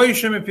mikvos kemoy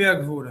shem pi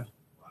agvura.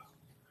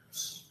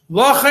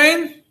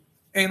 Lochein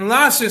ein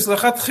lasis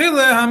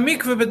lachatchila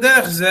hamikve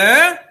bederech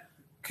zeh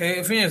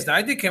kefinis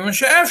daiti kemen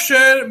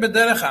she'efsher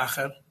bederech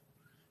acher.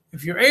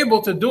 If you're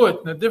able to do it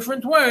in a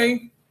different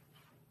way,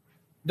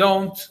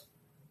 don't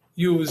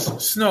use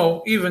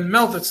snow, even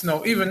melted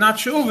snow, even not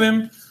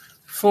she'uvim,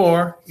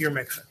 for your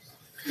mikveh.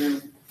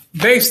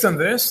 Based on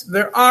this,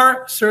 there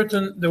were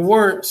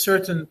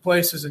certain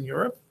places in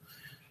Europe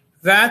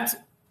that,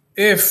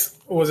 if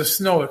it was a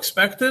snow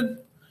expected,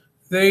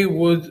 they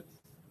would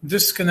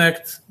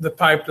disconnect the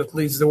pipe that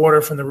leads the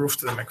water from the roof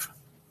to the mikveh.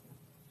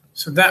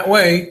 So that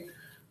way,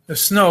 the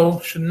snow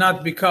should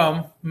not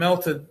become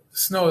melted. The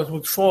snow that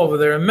would fall over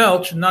there and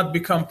melt should not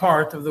become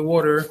part of the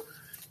water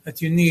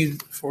that you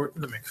need for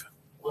the mikveh.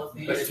 But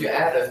if you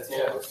add it,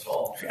 it's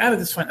fall. If you add it,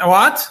 it's fine.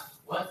 What?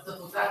 Once the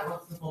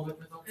full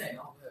mikveh, it's okay.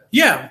 No?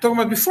 Yeah, I'm talking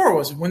about before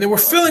was when they were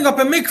filling up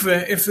a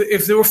mikveh.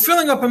 If they were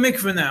filling up a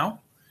mikveh now,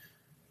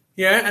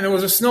 and there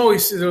was snow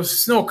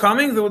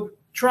coming, they would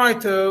try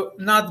to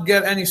not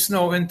get any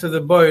snow into the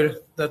boir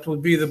that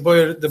would be the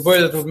boir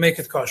that would make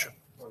it kosher.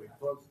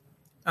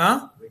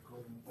 They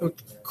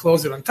would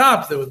close it on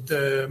top. They would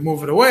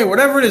move it away,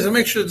 whatever it is, to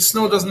make sure the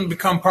snow doesn't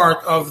become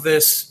part of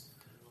the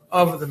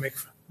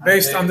mikveh.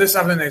 Based on this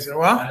Avnei Nezer.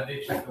 Well, how did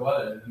they check the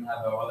weather? They didn't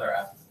have a weather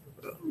app.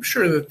 I'm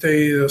sure that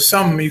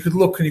some you could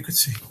look and you could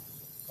see.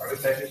 Are we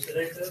patient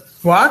today, too?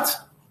 What?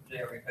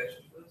 Are we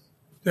patient for this?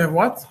 They have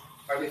what?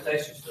 Are we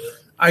patient for this?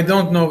 I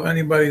don't know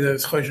anybody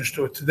that's chayshish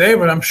to it today,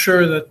 but I'm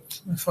sure that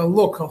if I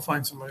look, I'll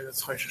find somebody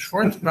that's chayshish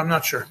for it. But I'm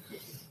not sure.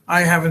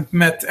 I haven't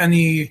met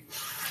anybody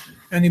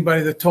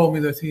that told me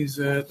that he's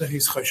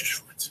chayshish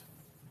for it.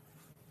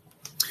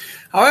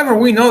 However,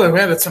 we know that we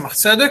have a Tzemach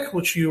Tzedek,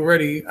 which I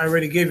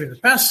already gave you in the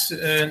past,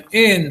 in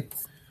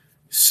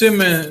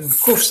Simen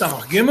Kuf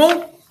Samach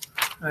Gimel.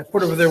 I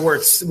put over there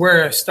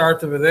where I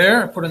start over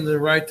there. I put on the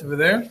right over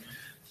there.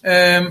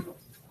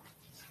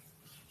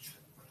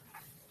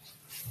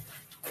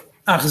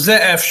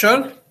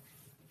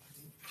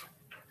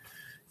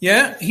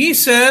 He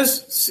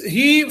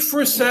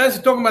first says,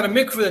 he's talking about a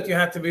mikveh that you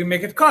have to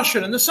make it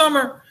kosher in the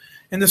summer.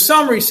 In the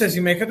summer, he says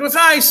you make it with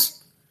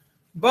ice.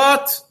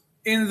 But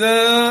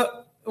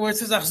where it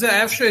says achzeh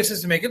efshar, he says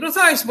to make it with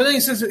ice. But then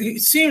he says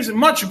it seems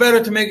much better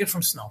to make it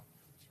from snow.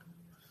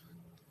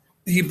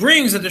 He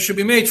brings that it should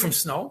be made from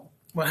snow.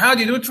 But how do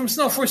you do it from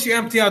snow? First, you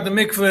empty out the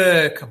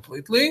mikveh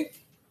completely.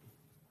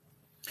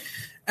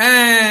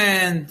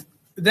 And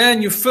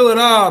then you fill it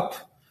up.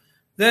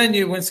 Then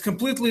when it's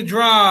completely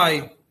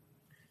dry,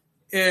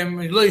 towards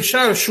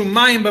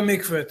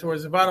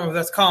the bottom of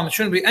that column, there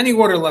shouldn't be any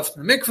water left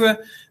in the mikveh.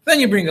 Then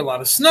you bring a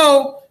lot of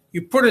snow.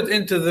 You put it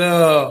into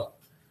the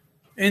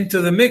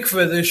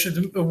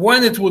mikveh.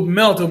 When it would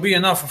melt, it will be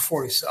enough for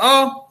 40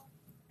 sa'ah.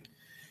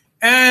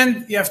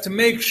 And you have to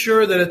make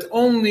sure that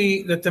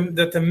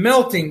the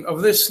melting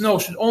of this snow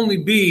should only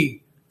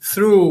be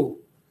through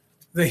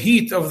the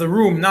heat of the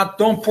room,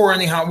 don't pour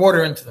any hot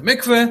water into the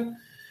mikveh.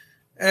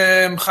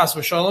 Chas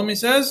v'shalom, he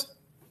says.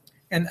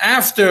 And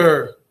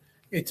after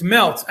it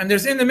melts, and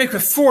there's in the mikveh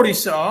 40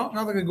 sa'ah,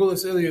 not like a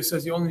Gulas Ilya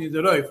says you only need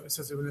the roif. It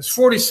says when there's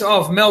 40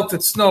 sa'ah of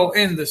melted snow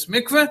in this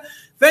mikveh,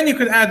 then you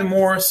could add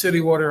more city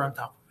water on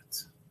top of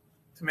it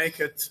to make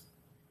it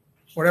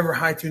whatever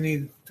height you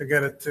need to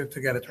get it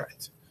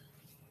right.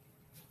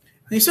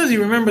 And he says he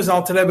remembers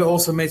Alter Rebbe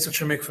also made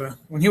such a mikveh.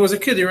 When he was a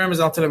kid, he remembers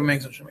Alter Rebbe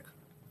making such a mikveh.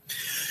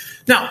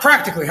 Now,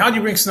 practically, how do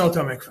you bring snow to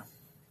a mikveh?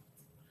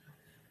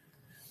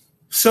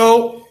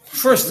 So,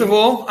 first of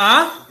all,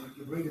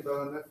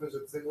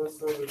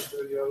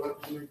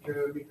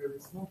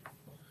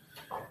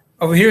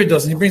 over here it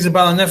doesn't. He brings the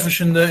Baal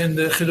Nefesh in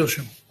the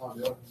Chidushim.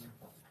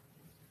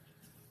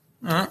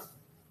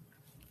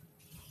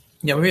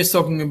 Yeah, but he's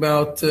talking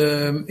about.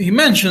 He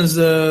mentions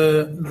maybe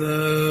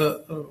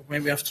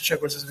I have to check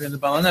what it says in the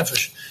Baal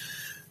Nefesh,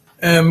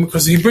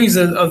 because he brings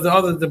the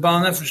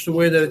Baal Nefesh the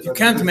way that you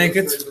can't make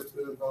it.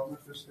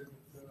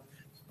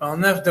 I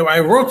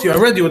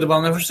read you what the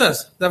Baal Nefesh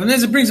says. The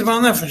Avaneza brings the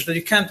Baal Nefesh that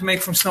you can't make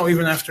from snow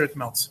even after it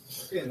melts.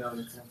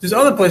 There's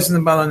other places in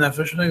the Baal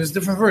Nefesh. There's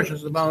different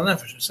versions of the Baal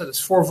Nefesh. It said there's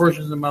 4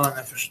 versions of the Baal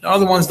Nefesh. The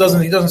other ones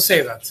he doesn't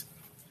say that.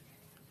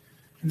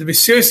 And to be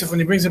serious, when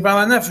he brings the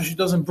Baal Nefesh, he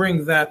doesn't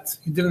bring that.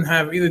 He didn't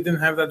have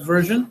that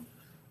version,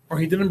 or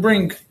he didn't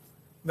bring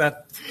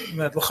that.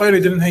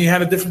 He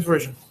had a different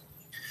version.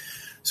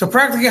 So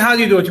practically, how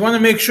do you do it? You want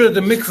to make sure that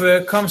the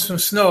mikveh comes from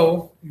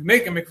snow. You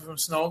make a mikveh from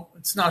snow.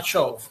 It's not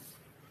shov.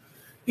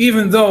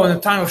 Even though in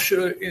the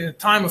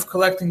time of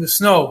collecting the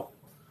snow,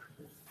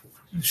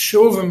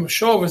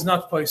 shov is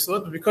not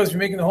paislet, but because you're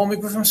making the whole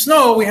mikveh from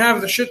snow, we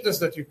have the shittas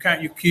that you're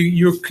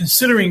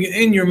considering it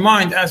in your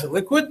mind as a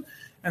liquid,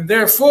 and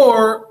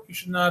therefore you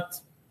should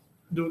not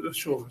do the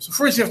shov. So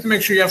first, you have to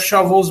make sure you have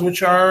shovels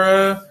which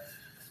are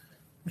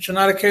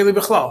not a keli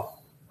b'chlal.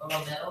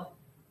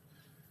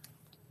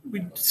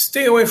 We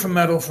stay away from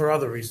metal for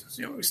other reasons.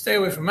 We stay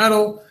away from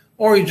metal,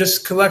 or you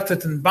just collect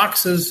it in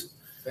boxes.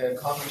 Why can't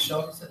you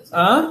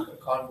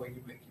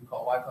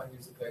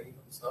use the keli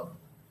from snow?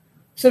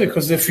 So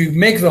because if you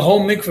make the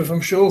whole mikveh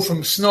from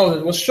snow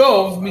that was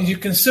shov, means you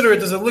consider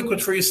it as a liquid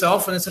for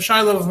yourself, and it's a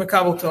shayla of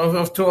mekabel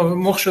of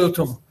mochshel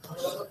tumah.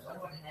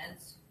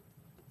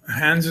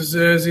 Hands is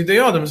idei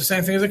adam. It's the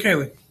same thing as a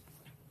keli.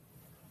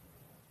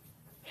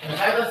 And the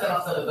Bible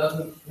also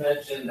doesn't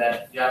mention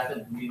that you have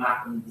to be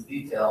knocked in this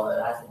detail. That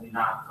it has to be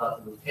not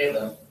cut with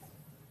kalim.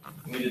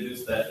 Can we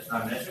deduce that it's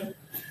not an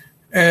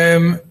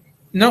issue?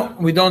 No,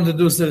 we don't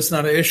deduce that it's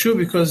not an issue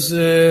because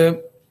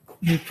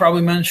you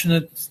probably mentioned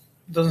it.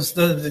 It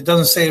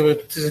doesn't say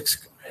it. It's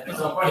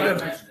so important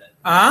to mention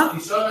it. He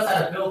showed us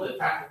how to build it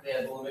practically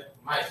as a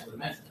mice would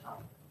mention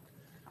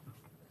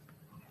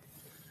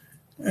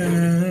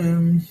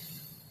it.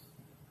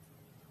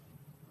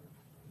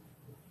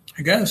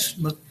 I guess,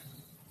 but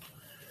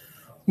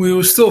we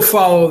will still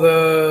follow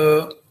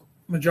the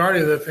majority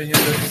of the opinion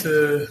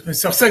that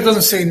Safsek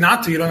doesn't say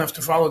not to. You don't have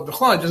to follow it.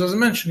 B'chlal, it just doesn't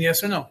mention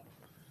yes or no.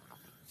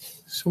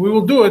 So we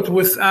will do it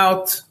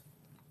without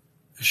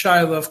a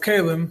shayla of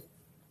kalim.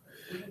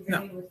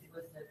 No.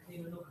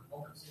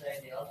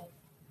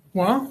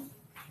 What?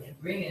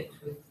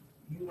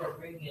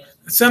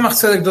 Tzemach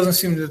Tzedek doesn't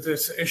seem that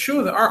there's an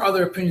issue. There are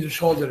other opinions which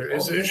hold that there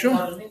is an issue.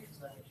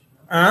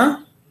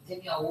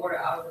 Taking out water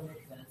out of the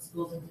mikveh and it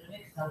spills into the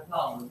mikveh, not a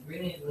problem.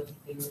 Bringing it with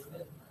the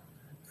mikveh.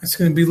 It's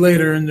going to be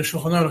later in the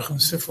Shulchan Aruch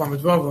and Sif Lamed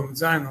Vav Lamed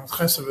Zayin and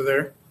Ches over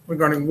there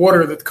regarding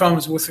water that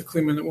comes with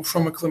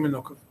from a kli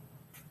menukav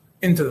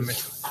into the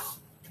mikveh.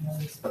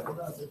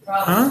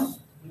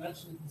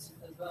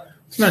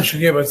 It's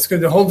mentioned, yeah, but it's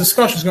good. The whole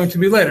discussion is going to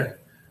be later,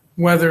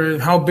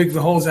 how big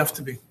the holes have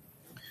to be.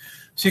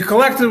 So you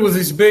collect it with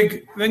these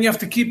big, then you have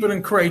to keep it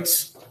in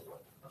crates.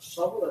 A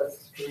shovel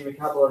that's being a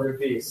couple of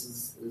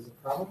V's is a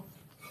problem?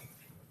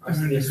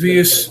 V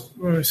is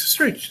a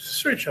straight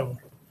shovel.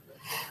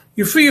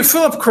 You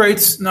fill up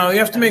crates. Now you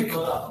have to make.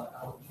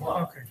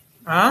 Okay.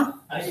 How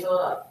do you fill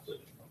it up?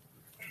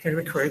 Take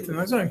the crate and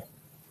that's it.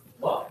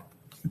 What?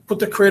 You put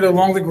the crate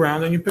along the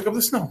ground and you pick up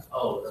the snow.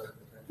 Oh.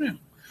 Yeah.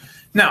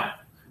 Now,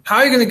 how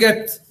are you going to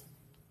get?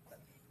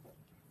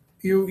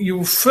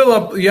 You fill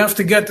up. You have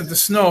to get that the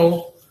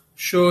snow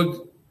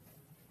should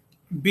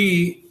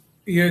be.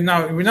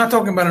 Now we're not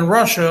talking about in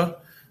Russia.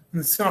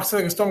 And the Tzemach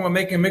Tzedek is talking about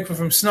making a mikveh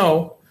from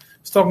snow.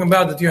 It's talking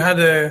about that you had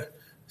a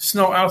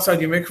snow outside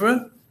your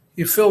mikveh.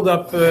 You filled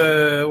up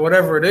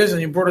whatever it is,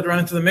 and you brought it right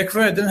into the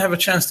mikveh. It didn't have a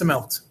chance to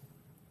melt.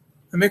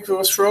 The mikveh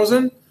was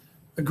frozen.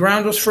 The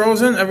ground was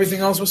frozen. Everything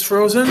else was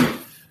frozen.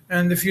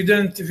 And if you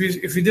didn't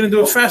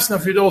do it fast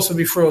enough, you'd also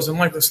be frozen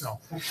like the snow.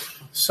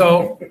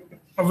 So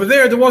over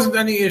there wasn't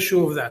any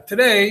issue of that.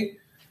 Today,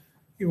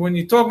 when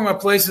you're talking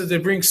about places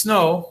that bring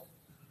snow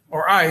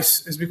or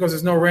ice, is because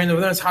there's no rain over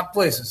there. It's hot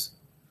places.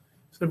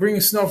 So they're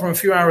bringing snow from a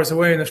few hours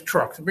away in a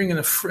truck. They're bringing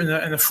in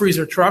a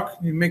freezer truck.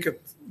 You make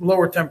it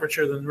lower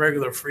temperature than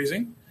regular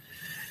freezing.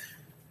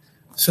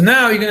 So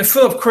now you're going to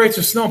fill up crates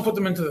of snow and put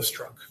them into this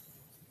truck.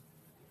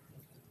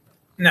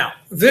 Now,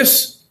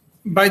 this,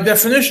 by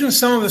definition,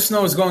 some of the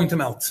snow is going to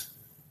melt.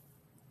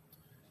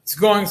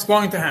 It's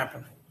going to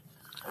happen.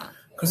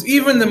 Because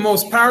even the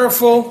most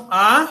powerful,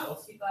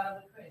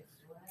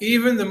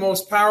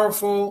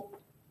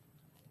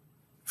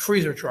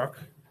 freezer truck,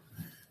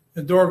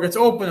 the door gets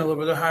open a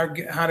little bit,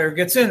 hotter it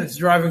gets in. It's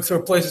driving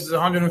through places at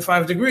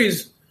 105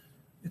 degrees.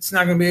 It's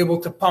not going to be able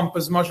to pump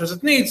as much as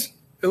it needs.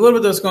 A little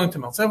bit is going to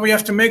melt. So we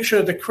have to make sure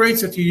that the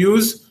crates that you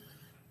use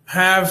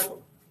have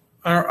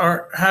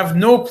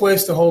no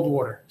place to hold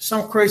water.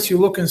 Some crates you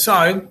look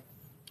inside,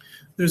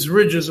 there's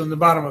ridges on the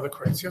bottom of the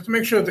crates. You have to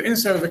make sure that the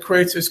inside of the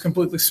crates is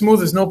completely smooth.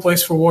 There's no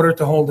place for water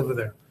to hold over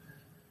there.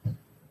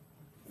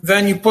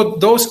 Then you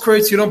put those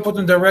crates, you don't put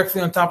them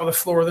directly on top of the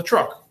floor of the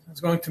truck. It's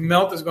going to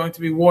melt. There's going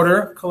to be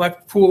water,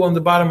 pool on the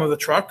bottom of the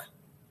truck.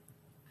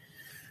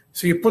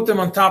 So you put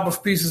them on top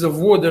of pieces of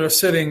wood that are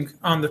sitting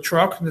on the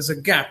truck. And there's a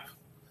gap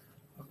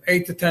of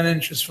 8 to 10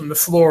 inches from the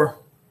floor.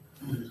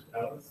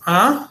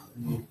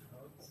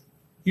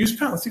 Use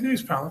pallets. You can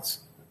use pallets.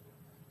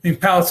 I mean,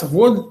 pallets of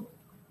wood.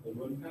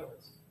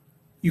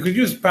 You could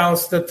use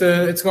pallets that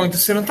it's going to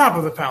sit on top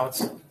of the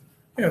pallets.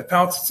 Yeah, the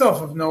pallets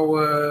itself of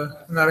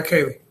not a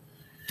keli.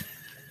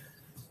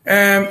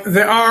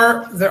 There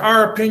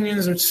are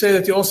opinions which say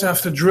that you also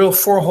have to drill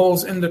 4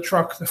 holes in the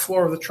truck, the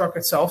floor of the truck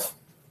itself.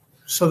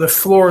 So the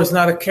floor is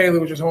not a keli,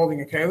 which is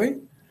holding a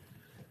keli.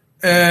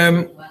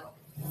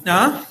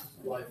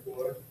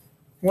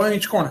 One in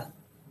each corner.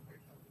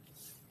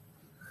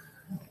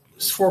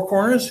 There's 4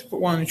 corners, put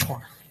 1 in each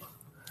corner.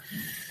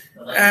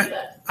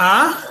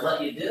 I'll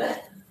let you do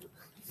that.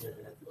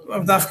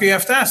 Dafka, you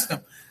have to ask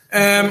them.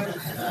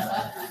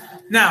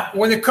 Now,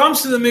 when it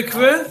comes to the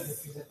mikveh,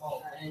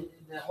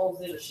 the holes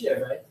in the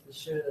shear, right? The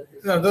shear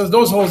no,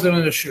 those holes are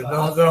in the shoe.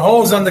 The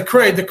holes on the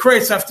crate, the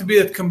crates have to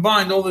be that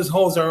combined. All these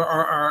holes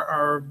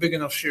are big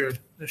enough sheared.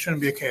 There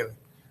shouldn't be a keli.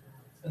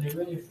 And they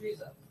ruin your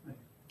freezer.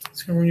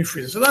 It's going to ruin your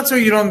freezer. So that's why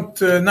you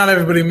don't. Not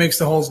everybody makes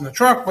the holes in the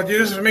truck, but you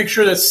just make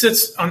sure that it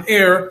sits on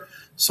air,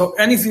 so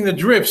anything that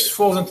drips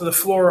falls into the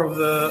floor of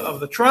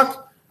the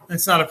truck, and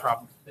it's not a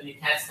problem. Then you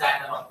can't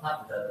stack them on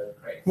top of the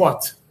crate.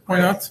 What? Why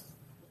not?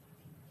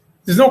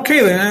 There's no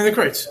keli in any of the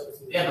crates.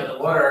 Yeah, but the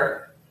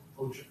water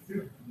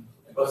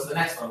it goes to the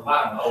next one, the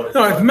bottom.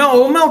 No, it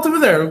will melt over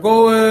there. It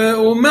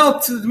will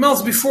melt. It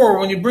melts before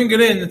when you bring it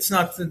in. It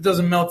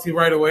doesn't melt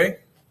right away. It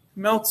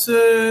melts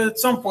at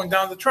some point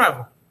down the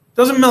travel. It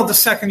doesn't melt the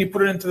second you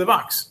put it into the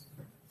box,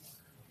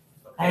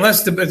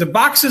 unless the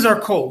boxes are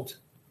cold.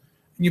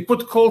 And you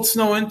put cold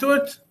snow into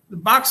it. The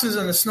boxes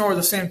and the snow are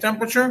the same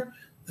temperature.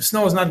 The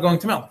snow is not going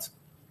to melt.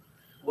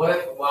 What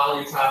if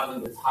while you're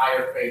traveling, the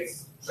higher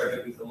crates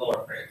trigger into the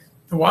lower crates?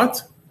 The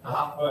what?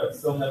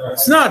 It's never.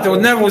 It's not.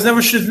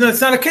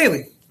 It's not a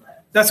keli.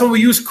 That's why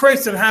we use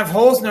crates that have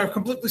holes and are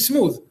completely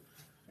smooth.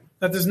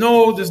 That there's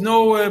no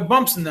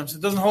bumps in them, so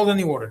it doesn't hold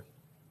any water.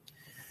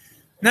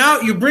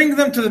 Now you bring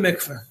them to the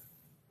mikveh.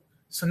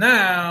 So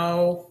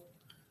now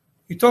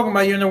you're talking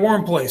about you're in a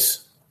warm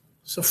place.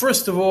 So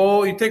first of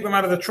all, you take them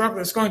out of the truck.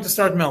 It's going to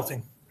start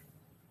melting.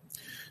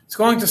 It's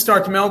going to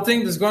start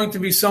melting. There's going to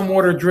be some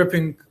water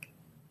dripping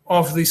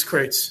off these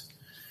crates.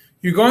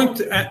 You're going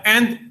to,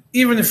 and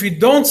even if you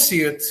don't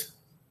see it,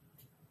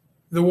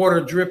 the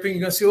water dripping,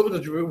 you're going to see a little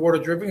bit of water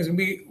dripping. There's going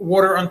to be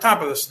water on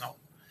top of the snow.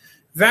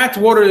 That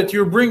water that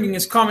you're bringing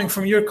is coming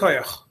from your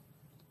koyach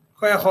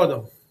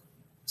odom.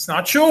 It's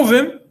not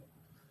shuvim,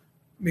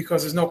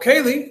 because there's no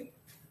keli,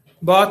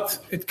 but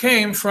it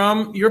came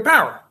from your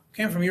power.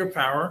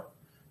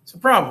 It's a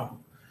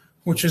problem.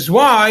 Which is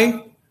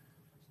why,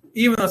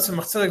 even though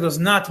Tzemach Tzedek does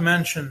not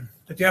mention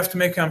that you have to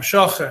make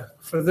hamshacha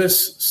for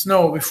this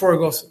snow before it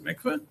goes to the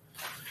mikveh,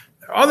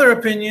 there are other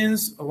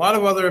opinions, a lot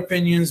of other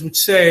opinions, which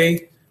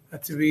say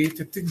that to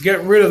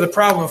get rid of the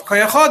problem of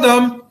koyach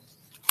odom,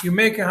 you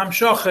make a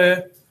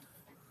hamshacha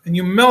and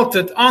you melt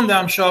it on the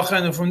hamshacha,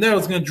 and from there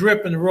it's going to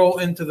drip and roll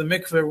into the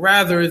mikveh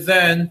rather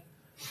than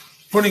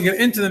putting it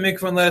into the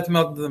mikveh and let it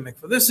melt into the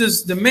mikveh. This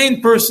is the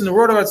main person who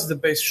wrote about it is the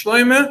Beis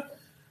Shloimeh,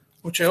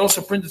 which I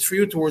also printed for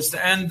you towards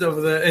the end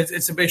of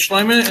it's a Beis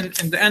Shloimeh, and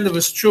in the end of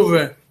his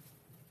tshuva,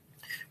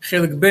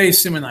 Chelik Beis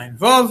Siman Ayin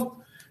Vav,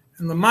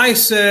 and the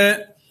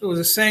Maaseh, it was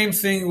the same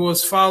thing. It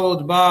was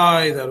followed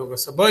by the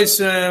Arugas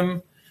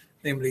Haboisem,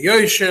 namely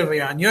Yosef,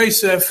 Vayan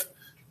Yosef.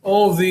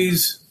 All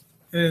these,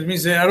 it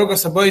means the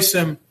Arugas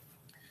Haboisem,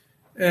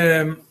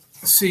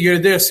 see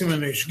Yeridei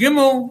Siman Reish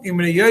Gimel,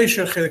 Imre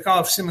Yosef, Chelik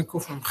Aleph Siman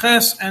Kuf Mem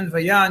Ches, and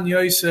Vayan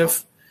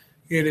Yosef,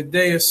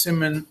 Yeridei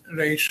Siman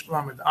Reish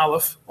Lamed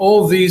Aleph.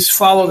 All these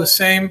follow the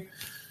same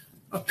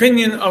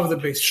opinion of the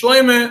Beis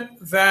Shloimeh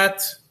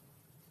that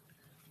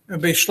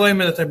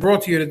I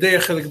brought to you today,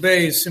 Chelik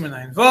Beis Siman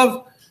Ayin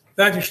Vav,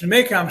 that you should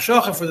make a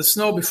hamshacha for the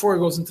snow before it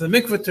goes into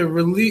the mikveh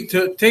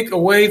to take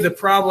away the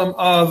problem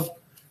of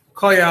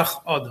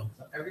koyach odom.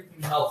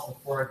 Everything else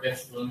before it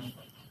gets to the mikveh.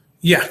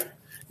 Yeah.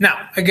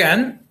 Now,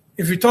 again,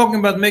 if you're talking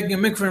about making a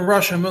mikveh in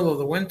Russia in the middle of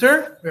the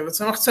winter, we have a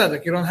tzemach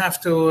tzedek. You don't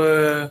have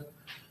to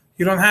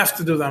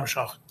do the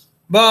hamshacha.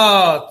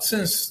 But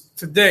since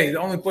today the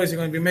only place you're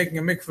going to be making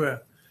a mikveh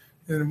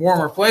is in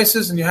warmer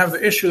places, and you have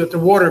the issue that the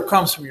water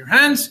comes from your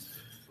hands,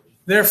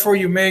 therefore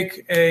you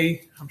make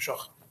a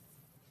hamshacha.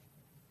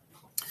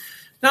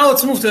 Now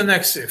let's move to the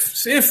next sif.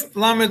 Sif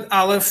Lamed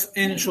Aleph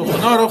in Shulchan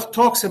Aruch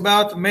talks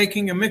about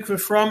making a mikveh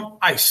from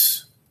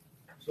ice.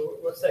 So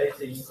let's say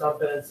you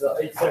dump it into the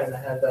Eitzer and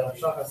have that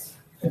Amshachas.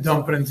 You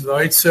dump it into the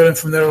Eitzer, and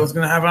from there it's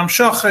going to have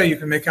Amshacha. You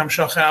can make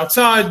Amshacha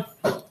outside.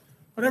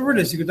 Whatever it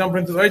is, you can dump it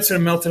into the Eitzer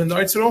and melt it in the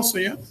Eitzer also,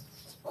 yeah?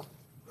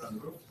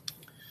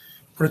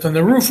 Put it on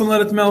the roof and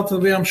let it melt. It'll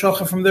be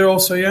Amshacha from there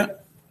also, yeah?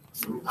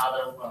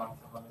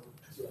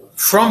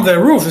 From the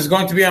roof is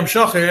going to be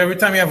Amshacha. Every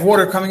time you have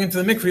water coming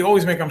into the mikveh, you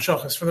always make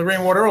Amshachas. From the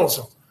rainwater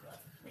also.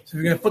 So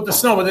you're going to put the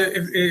snow, but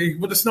if you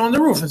put the snow on the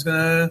roof, it's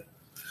going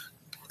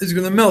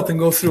to melt and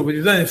go through.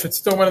 But then if it's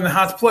still in a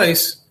hot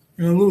place,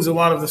 you're going to lose a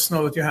lot of the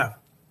snow that you have.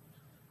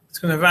 It's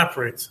going to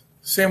evaporate.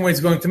 Same way it's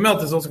going to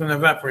melt, it's also going to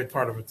evaporate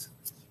part of it.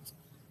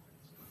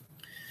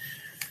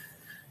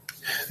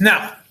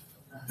 Now,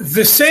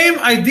 the same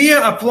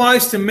idea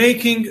applies to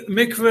making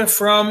mikveh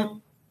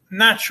from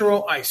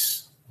natural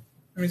ice.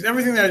 That means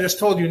everything that I just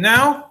told you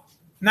now,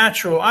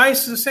 natural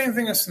ice is the same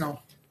thing as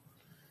snow.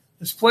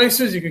 There's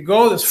places you could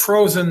go, there's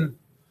frozen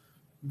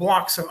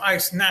blocks of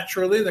ice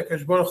naturally that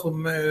Kadosh Baruch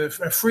Hu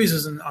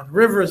freezes on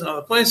rivers and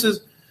other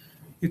places.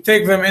 You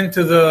take them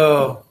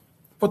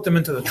put them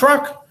into the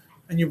truck,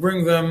 and you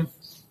bring them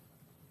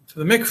to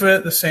the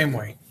mikveh the same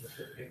way.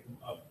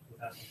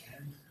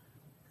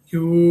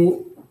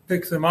 You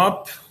pick them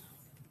up.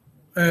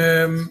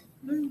 You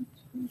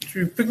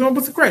pick them up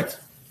with the crate.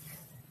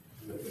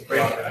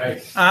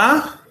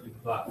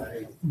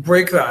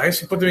 Break the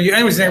ice. You put them.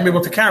 Anyways, they're going to be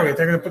able to carry it.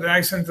 They're going to put the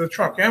ice into the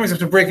truck. You anyways have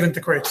to break it into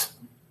crates.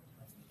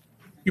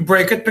 You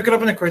break it, pick it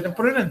up in a crate, and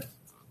put it in.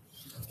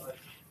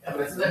 Yeah,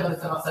 but it's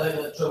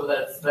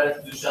better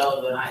to do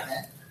shallow than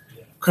ice.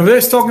 Because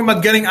they're talking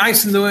about getting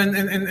ice in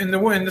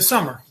the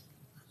summer.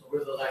 So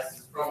where's the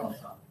ice from?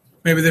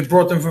 Maybe they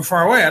brought them from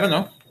far away. I don't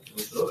know.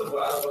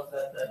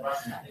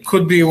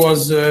 Could be it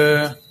was.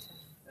 It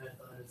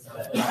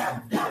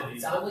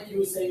sounded like you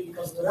were saying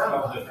because of the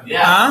Rambam.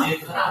 Yeah.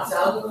 It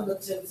sounded like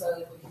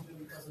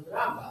because of the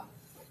Rambam.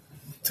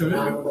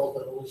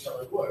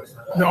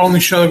 The only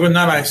shallow,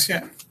 not ice.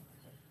 Yeah.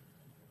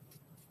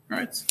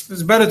 Right.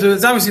 It's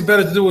obviously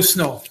better to do with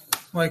snow.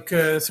 Like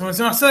so, it's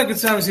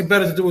obviously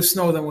better to do with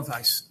snow than with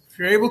ice. If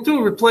you're able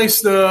to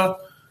replace and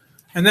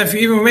then if you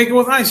even make it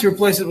with ice, you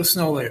replace it with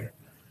snow later.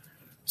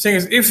 Saying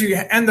is, if you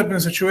end up in a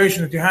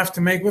situation that you have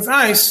to make with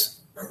ice,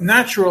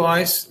 natural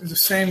ice is the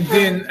same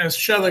din as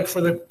shelik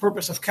for the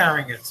purpose of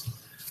carrying it.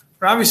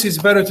 But obviously, it's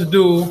better to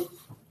do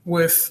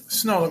with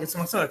snow, like it's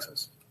Matzalek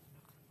says.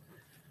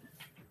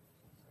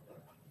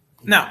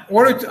 Now,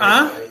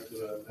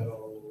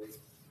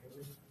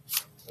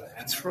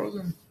 it's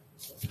frozen.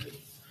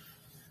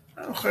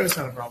 It's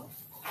not a problem.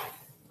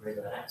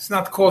 It's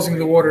not causing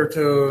the water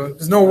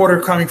there's no water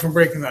coming from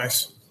breaking the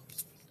ice.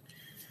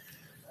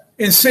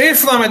 In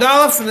Seif Lamed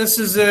Aleph, and this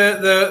is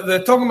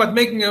the talking about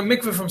making a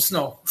mikveh from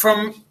snow.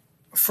 From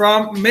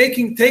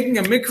taking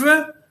a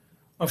mikveh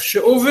of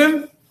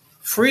she'uvim,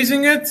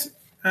 freezing it,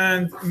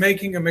 and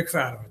making a mikveh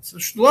out of it. So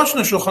Lashon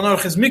Shulchan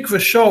Aruch is mikveh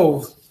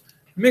shov,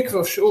 mikveh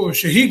of she'uvim,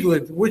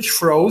 shehiglid, which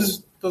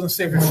froze. Doesn't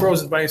say if you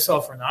froze it by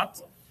yourself or not.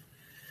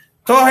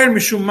 Tahir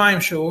mishum mayim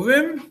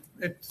she'uvim.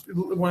 It's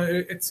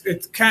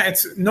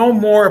no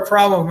more a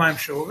problem of mayim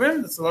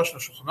she'uvim. That's the Lashon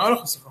Shulchan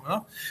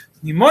Aruch.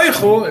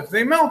 Nimoichu, if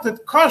they melt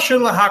it, kosher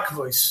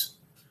lahakvois.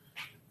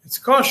 It's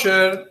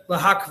kosher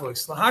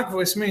lahakvois.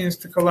 Lahakvois means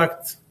to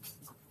collect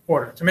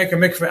water, to make a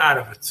mikveh out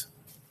of it.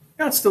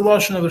 That's the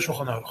lashon of the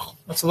Shulchan Aruch.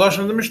 That's the lashon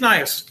of the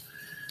Mishnayos.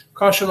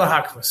 Kosher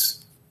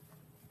lahakvois.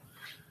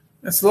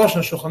 That's the lashon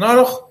of Shulchan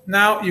Aruch.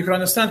 Now you can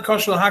understand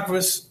kosher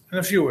lahakvois in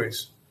a few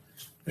ways.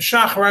 The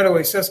Shach right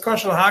away says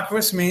kosher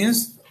lahakvois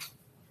means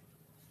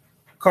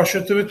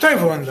kosher to be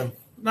tovel in them.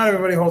 Not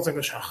everybody holds like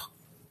a Shach.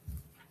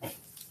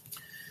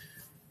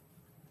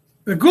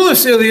 The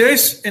Gulas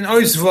Elias in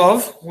Ois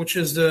Vav, which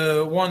is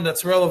the one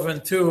that's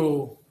relevant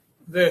to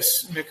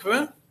this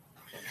mikveh,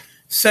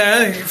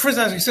 first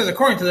as he says,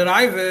 according to the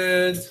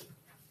Ravid,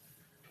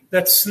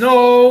 that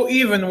snow,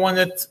 even when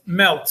it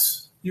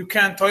melts, you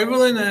can't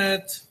toivel in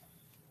it.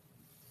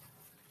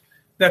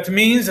 That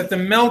means that the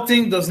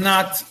melting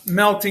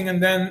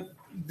and then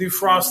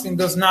defrosting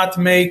does not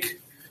make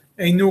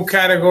a new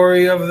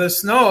category of the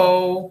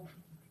snow.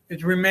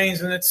 It remains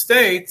in its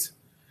state.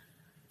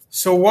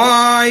 So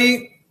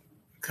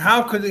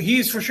how could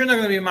he's for sure not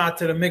going to be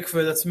matir a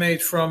mikveh that's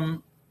made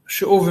from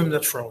she'uvim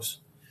that froze,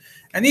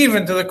 and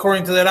even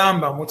according to the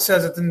Rambam, which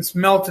says that in this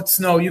melted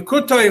snow you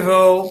could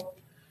toivel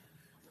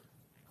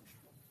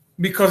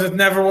because it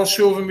never was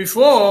she'uvim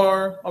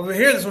before. Over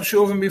here, this was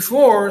she'uvim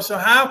before. So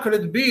how could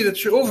it be that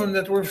she'uvim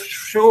that were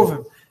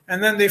she'uvim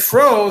and then they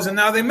froze and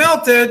now they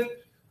melted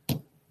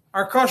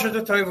are kosher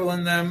to toivel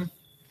in them?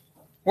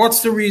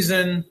 What's the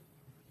reason?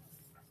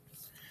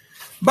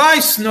 By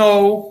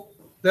snow.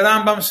 The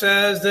Rambam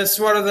says the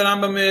sword of the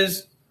Rambam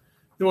is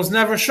there was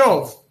never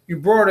shov. You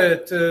brought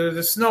it.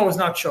 The snow was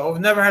not shov.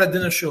 Never had a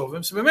din of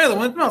shovim. So b'meila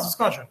when it melts, it's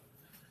kosher.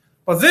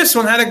 But this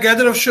one had a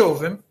gather of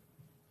shovim,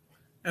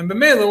 and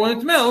b'meila when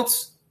it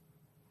melts,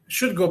 it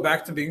should go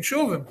back to being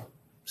shovim.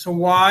 So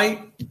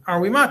why are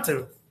we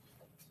matir?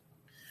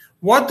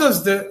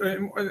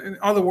 in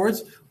other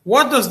words,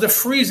 what does the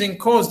freezing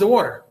cause the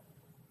water?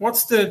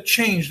 What's the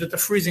change that the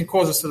freezing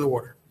causes to the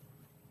water?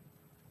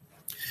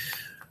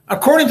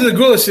 According to the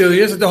Gulas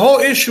Ilyas, the whole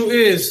issue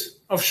is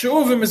of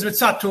she'uvim is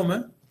mitzat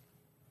tumah.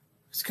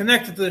 It's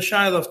connected to the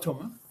shayla of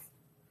tumah.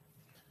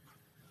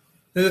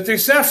 There's a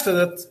tesefta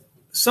that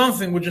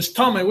something which is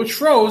tumah, which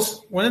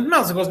froze, when it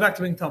melts, it goes back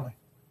to being tumah.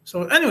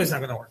 So anyway, it's not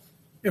going to work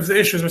if the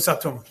issue is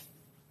mitzat tumah.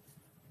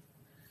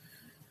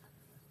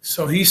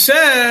 So he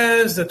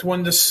says that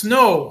when a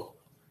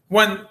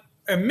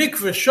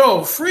mikveh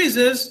shov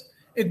freezes,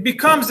 it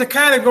becomes the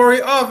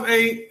category of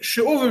a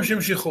she'uvim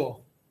shemshichol.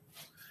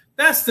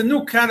 That's the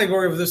new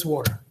category of this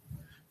water.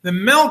 The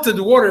melted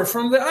water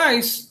from the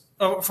ice,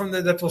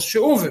 that was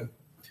she'uvim,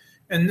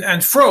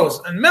 and froze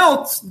and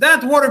melts,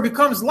 that water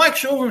becomes like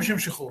she'uvim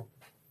shemshichol.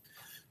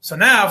 So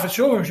now, if it's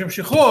she'uvim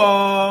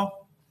shemshichol,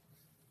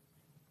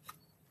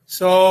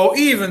 so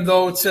even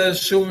though it says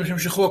she'uvim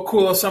shemshichol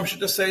kula, some should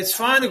just say it's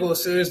fine. The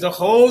Gulas Ilyas that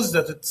holds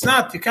that it's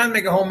not. You can't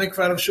make a whole mikveh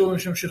out of she'uvim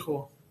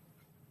shemshichol.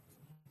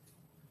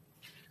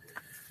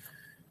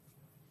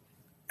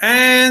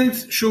 And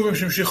she'uvim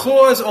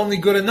shemshichol is only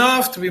good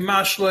enough to be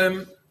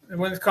mashlim. And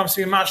when it comes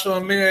to be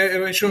mashlim,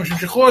 she'uvim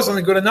shemshichol is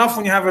only good enough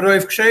when you have a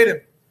roiv kshedim.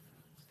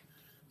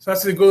 So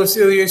that's what the Gulas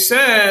Ilyas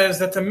says,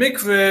 that the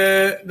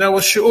mikveh that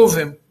was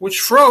she'uvim, which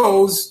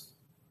froze,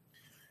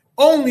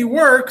 only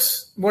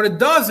works. What it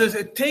does is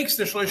it takes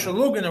the shleish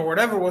halugin or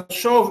whatever was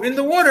shov in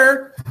the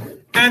water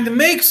and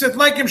makes it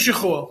like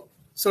imshichol.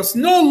 So it's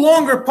no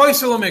longer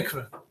poisel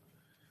mikveh,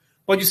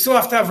 but you still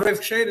have to have roiv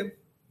kshedim.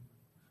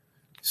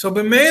 So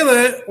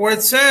b'meile, where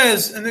it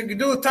says, and the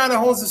Gedul Tada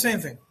holds the same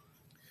thing,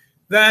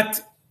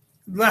 that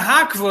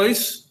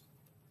lahakvois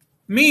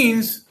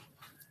means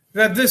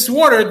that this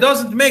water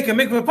doesn't make a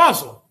mikveh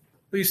possible,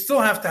 but you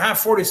still have to have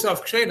 40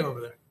 self kshedim over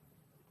there.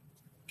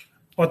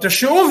 But the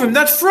she'uvim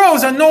that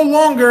froze and no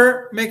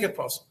longer make it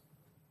possible.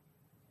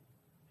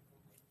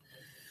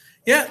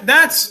 Yeah,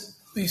 that's,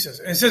 he says.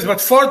 It says,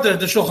 but for the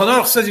Shulchan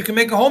Aruch says you can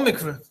make a whole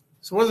mikveh.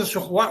 So why does the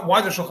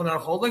Shulchan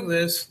Aruch hold like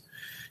this?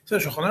 So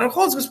Shulchan Aruch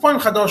holds because Poim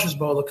Chadash is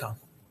ba'olakam.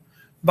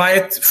 By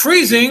it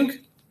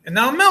freezing and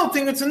now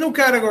melting, it's a new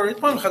category.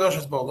 Poim Chadash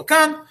is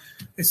ba'olakam.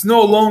 It's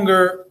no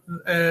longer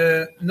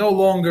the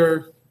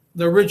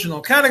original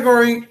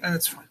category, and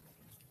it's fine.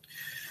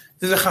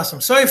 There's a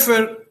Chasam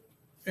Sofer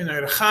in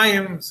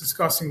Erechaim, it's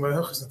discussing by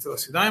Hilchos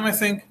Netilas Yadayim, I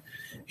think.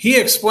 He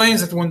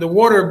explains that when the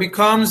water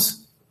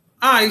becomes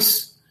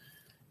ice,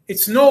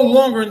 it's no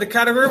longer in the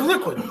category of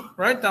liquid.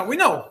 Right now we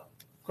know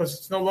because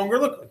it's no longer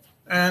liquid.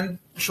 And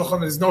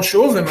there's no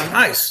she'uvim on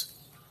ice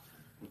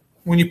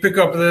when you pick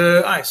up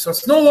the ice. So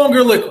it's no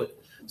longer liquid.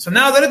 So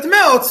now that it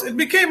melts, it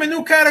became a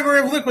new category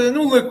of liquid, a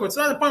new liquid. It's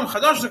not a Poim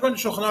Chadash, according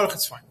to Shulchan Aruch,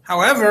 it's fine.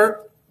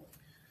 However,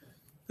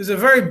 there's a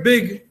very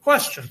big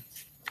question,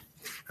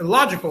 a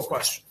logical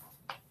question.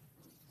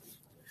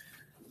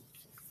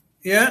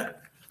 Yeah.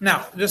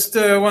 Now, just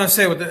want to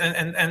say what the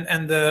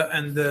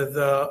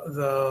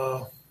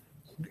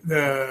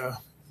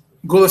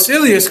Gulas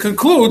Ilyas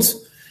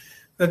concludes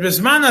that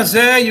Bizman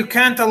Hazeh you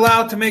can't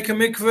allow to make a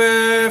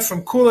mikveh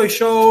from kulei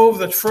shov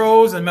that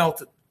froze and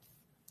melted,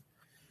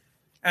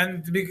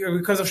 and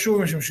because of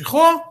shuvim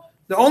shemshichol,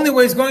 the only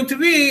way it's going to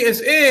be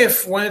is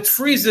if when it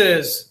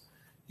freezes,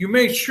 you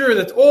make sure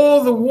that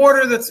all the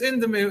water that's in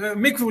the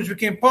mikveh, which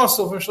became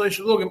possible from shleish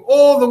halugim,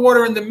 all the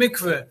water in the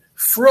mikveh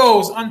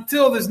froze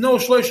until there's no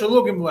shleish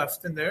halugim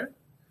left in there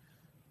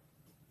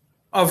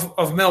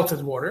of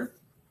melted water.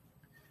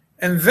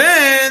 And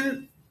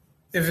then,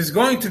 if it's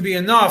going to be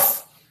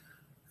enough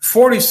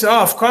 40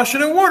 sa'af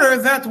kosher water,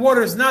 that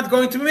water is not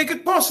going to make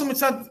it possible.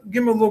 It's not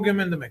gimel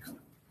lugim in the mikveh.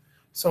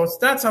 So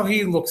that's how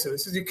he looks at it. He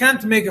says you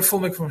can't make a full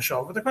mikveh from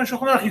shav, but according to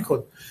Shulchan Aruch you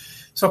could.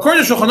 So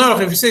according to Shulchan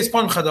Aruch, if you say it's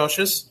Poim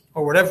Chadashes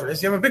or whatever it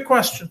is, you have a big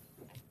question.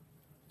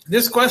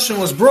 This question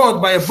was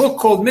brought by a book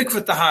called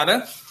Mikveh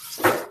Tahara,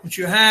 which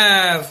you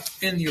have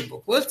in your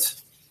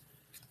booklet,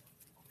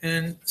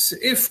 and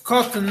Seif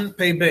Cotton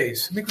Pei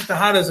Beis. Mikveh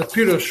Tahara is a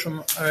pirush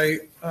from a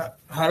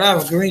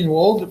Harav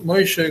Greenwald,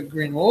 Moshe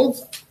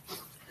Greenwald,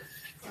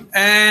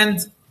 and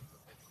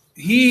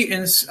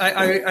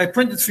I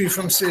printed for you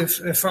from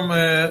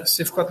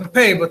Seif Cotton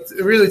Pei, but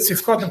really it's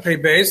Seif Cotton Pei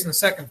Beis on the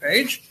second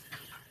page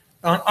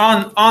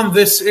on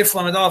this Seif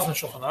Lamed Aleph from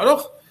Shulchan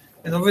Aruch,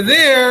 and over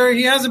there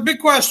he has a big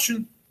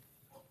question.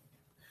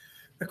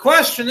 The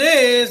question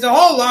is, the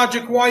whole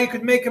logic why you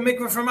could make a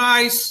mikveh from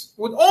ice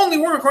would only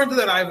work according to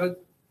that Ivad.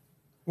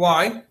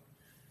 Why?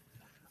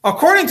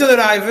 According to that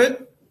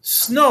Ivad,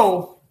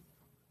 snow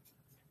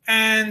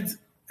and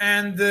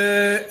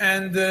the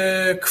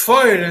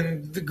kfoir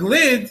and the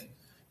glid,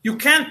 you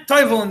can't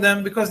toivel in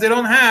them because they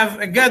don't have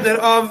a gather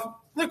of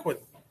liquid.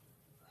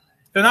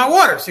 They're not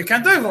water, so you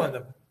can't toivel in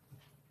them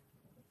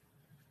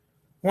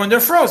when they're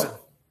frozen.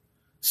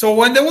 So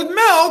when they would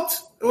melt,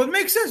 it would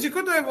make sense you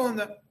could toivel in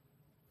them.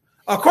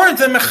 According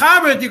to the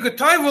Mechaber, you could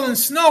toivel in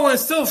snow when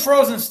it's still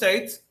frozen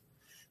state.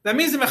 That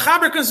means the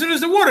Mechaber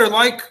considers the water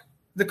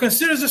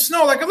considers the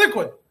snow like a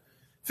liquid.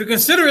 If you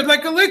consider it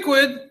like a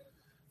liquid,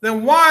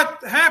 then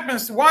what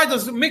happens? Why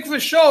does the mikveh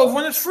shov,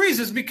 when it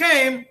freezes,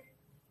 became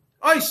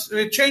ice?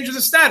 It changes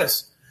the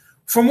status.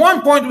 From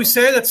one point, we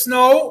say that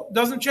snow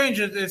doesn't change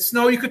it. It's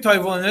snow, you could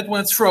toivel in it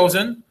when it's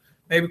frozen,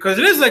 maybe because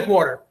it is like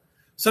water.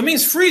 So it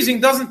means freezing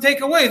doesn't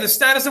take away the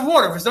status of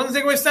water. If it doesn't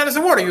take away the status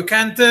of water, you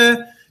can't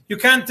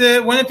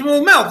when it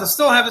will melt, it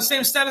still have the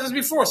same status as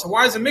before. So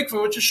why is a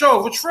mikveh, which is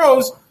shov, which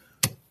froze,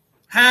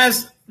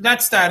 has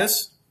that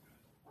status?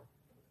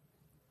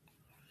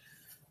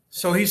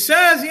 So he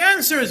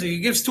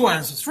gives two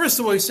answers. First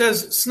of all, he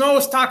says, snow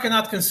is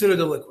not considered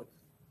a liquid,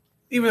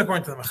 even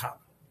according to the Mechab.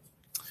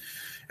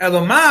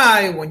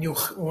 Elomai, when you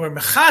were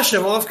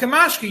mechashev olav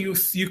kemashke,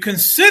 you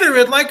consider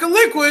it like a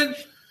liquid,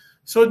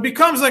 so it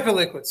becomes like a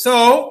liquid.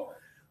 So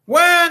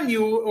when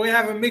we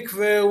have a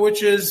mikveh,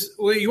 which is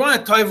you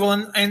want to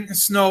toivel in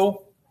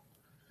snow,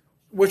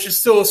 which is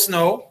still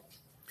snow,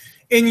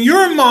 in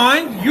your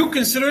mind you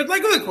consider it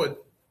like a liquid,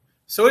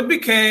 so it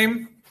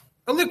became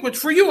a liquid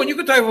for you, and you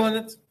could toivel in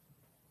it.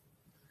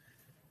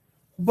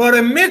 But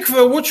a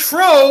mikveh which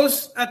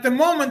froze, at the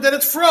moment that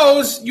it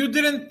froze, you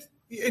didn't.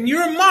 In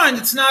your mind,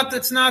 it's not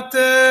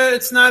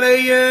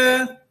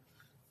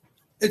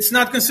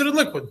considered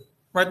liquid.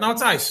 Right now,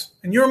 it's ice.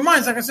 In your mind,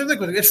 it's not considered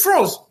liquid. It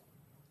froze.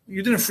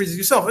 You didn't freeze it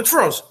yourself. It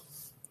froze.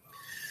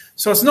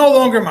 So it's no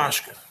longer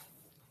mashke,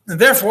 and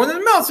therefore, when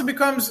it melts, it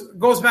becomes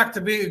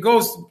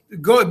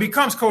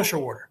kosher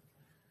water.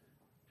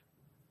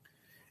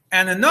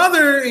 And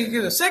he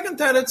gives a second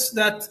teretz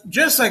that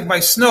just like by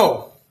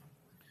snow,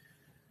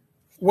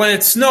 when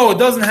it's snow, it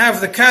doesn't have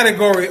the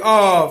category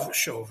of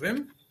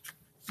shovim.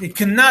 It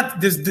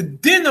cannot. The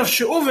din of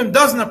she'uvim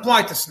doesn't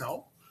apply to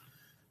snow.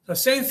 The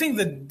same thing.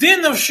 The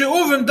din of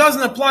she'uvim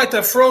doesn't apply to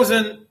a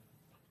frozen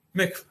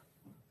mikveh.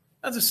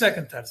 That's the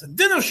second teretz. The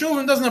din of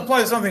she'uvim doesn't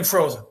apply to something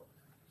frozen.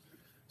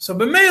 So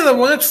b'meila,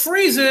 when it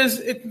freezes,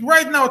 it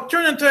right now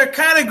turned into a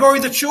category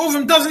that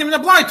she'uvim doesn't even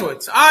apply to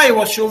it. I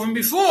was she'uvim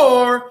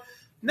before.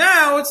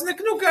 Now it's in the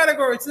new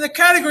category. It's in the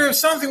category of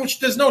something which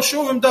there's no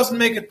she'uvim, doesn't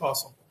make it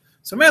possible.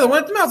 So b'meila,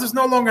 when it melts, it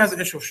no longer has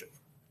an issue of she'uvim.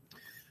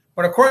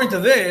 But according to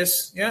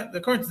this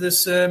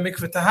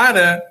mikveh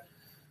tahara,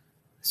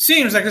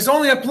 seems like this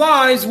only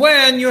applies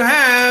when you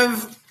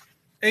have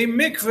a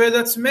mikveh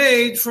that's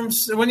made from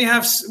when you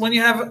have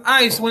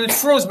ice, when it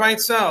froze by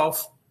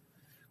itself.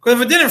 Because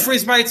if it didn't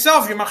freeze by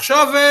itself, your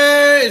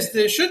machshava is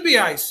there should be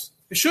ice.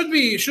 It should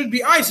be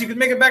ice. You could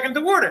make it back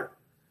into water.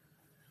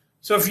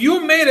 So if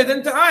you made it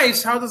into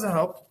ice, how does it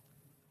help?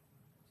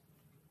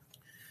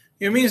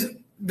 It means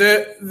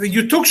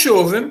you took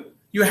she'uvim,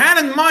 you had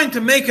in mind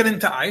to make it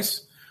into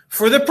ice,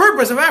 for the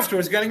purpose of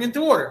afterwards getting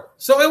into water.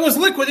 So it was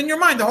liquid in your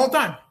mind the whole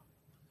time.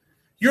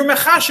 You're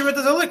mechashev it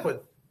as a liquid,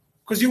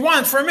 because you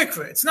want it for a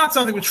mikveh. It's not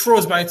something which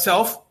froze by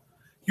itself.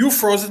 You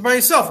froze it by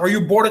yourself, or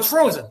you bought it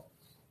frozen.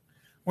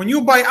 When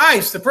you buy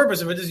ice, the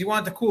purpose of it is you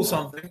want it to cool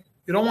something.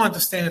 You don't want it to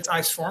stay in its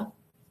ice form.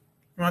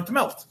 You want it to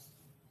melt.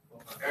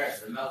 Okay,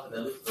 so melted,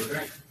 that loses the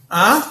drink.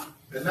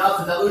 It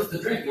melted, that loses the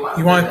drink.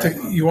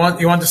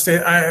 You want to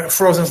stay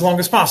frozen as long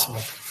as possible.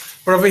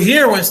 But over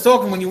here,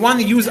 when you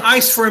want to use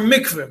ice for a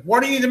mikveh,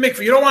 what do you need a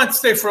mikveh? You don't want it to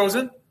stay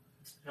frozen.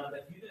 No,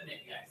 but you didn't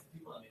make the ice.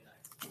 People that made the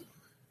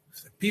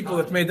ice. The people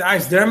that made the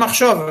ice, they're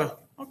machshava.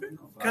 Okay,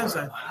 can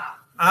say.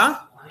 Why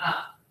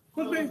not?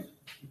 Could be.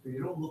 But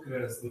you don't look at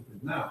it as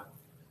liquid now.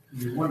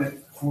 You want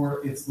it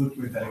for its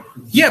liquid that it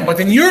could be. Yeah, but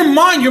in your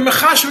mind, you're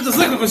mechashev as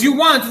liquid because you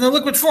want it in a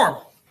liquid form.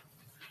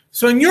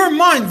 So in your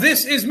mind,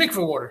 this is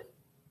mikveh water.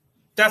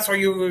 That's why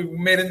you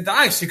made it into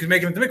ice. You could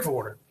make it into mikveh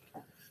water.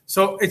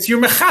 So it's your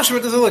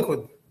mechashev as a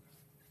liquid.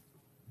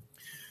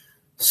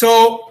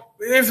 So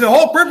if the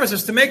whole purpose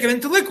is to make it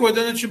into liquid,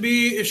 then it should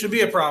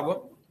be a problem.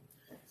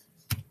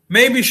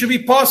 Maybe it should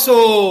be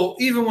possible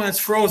even when it's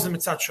frozen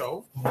mitzat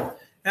shov. And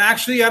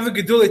actually, you have a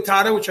gedulei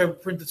tahara, which I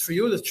printed for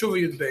you, the tshuva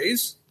yud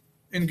beis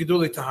in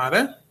gedulei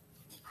tahara.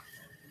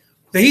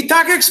 The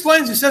Hitaka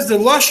explains. He says the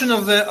lashon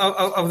of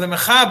the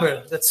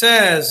mechaber that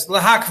says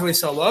lahak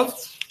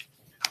v'isalav.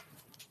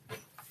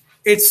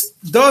 It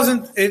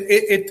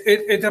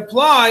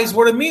applies.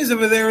 What it means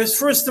over there is,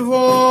 first of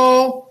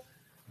all,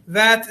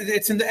 that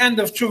it's in the end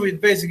of Tshuva.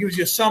 It basically gives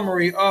you a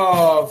summary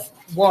of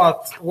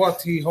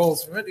what he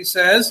holds from it. He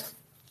says,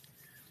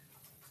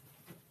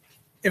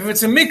 if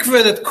it's a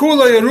mikveh that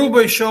kula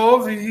yeruba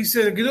shov, he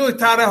said Gedulei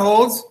Tahara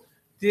holds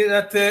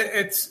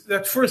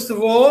that first of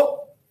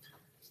all,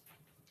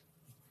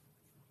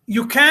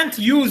 you can't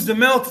use the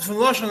melted from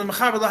the lashon of the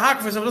mechaber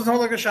lahakvus if it doesn't hold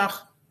like a shach.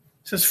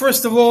 He says,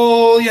 first of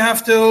all, you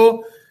have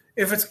to.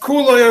 If it's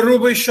kula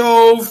yeruba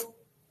shov,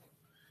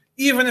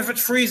 even if it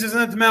freezes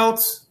and it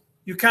melts,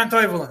 you can't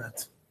toivel in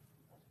it.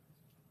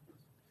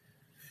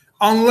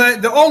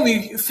 Unless the only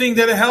thing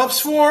that it helps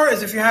for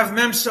is if you have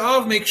memsa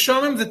of make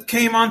shamim that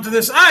came onto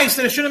this ice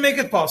that it shouldn't make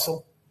it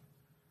possible.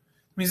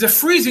 It means the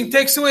freezing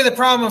takes away the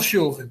problem of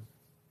shuvim.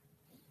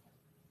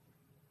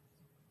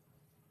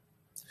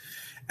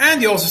 And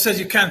he also says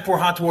you can't pour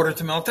hot water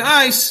to melt the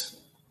ice.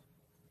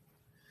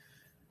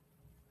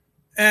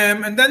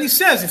 And then he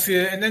says,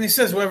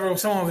 whoever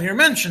someone over here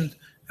mentioned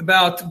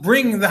about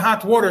bringing the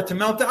hot water to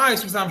melt the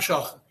ice with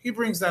amshach. He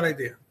brings that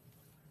idea.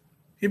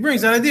 He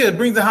brings that idea,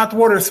 bring the hot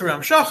water through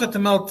Amshachet to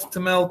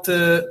melt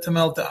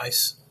the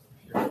ice.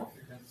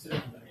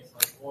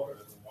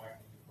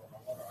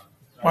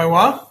 Why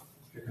what?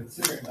 If you're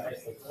considering the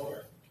ice like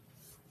water,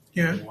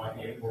 Yeah. why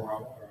can't you pour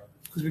hot water?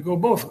 Because we go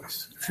both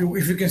ways.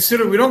 If you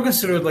consider, we don't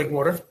consider it like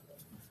water.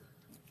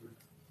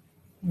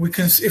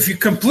 If you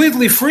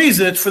completely freeze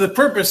it for the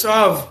purpose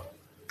of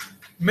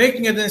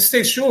making it in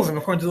state shuvim,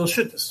 according to those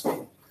shittas.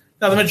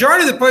 Now, the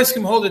majority of the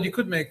poskim hold that you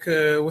could make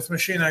with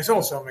machine ice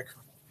also.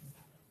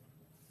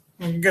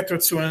 We can get to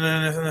it soon in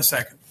a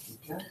second.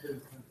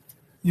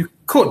 You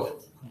could.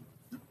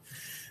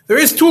 There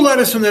is 2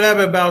 letters from the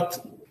Rebbe about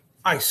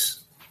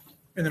ice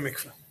in the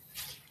mikveh.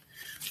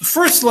 The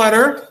first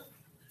letter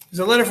is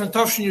a letter from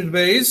Tavshin Yud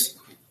Beis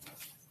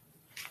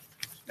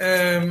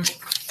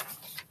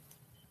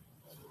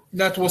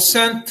that was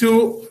sent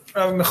to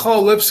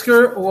Michal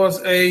Lipsker, who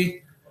was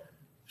a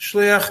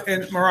shliach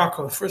in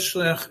Morocco, the first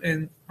shliach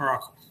in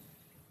Morocco.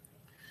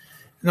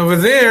 And over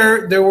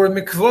there were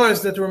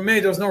mikvahs that were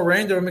made, there was no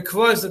rain, there were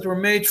mikvahs that were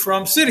made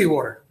from city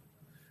water.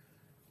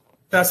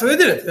 That's how they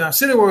did it. Now,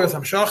 city water with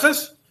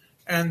Hamshachas,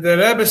 and the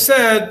Rebbe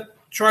said,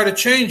 try to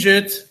change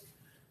it,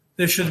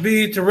 there should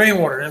be to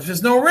rainwater. And if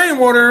there's no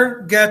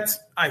rainwater, get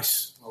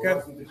ice.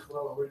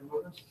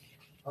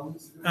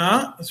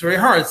 It's very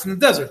hard, it's in the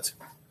desert.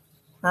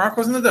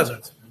 Morocco's in the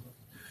desert.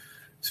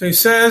 So he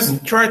says,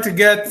 try to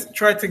get,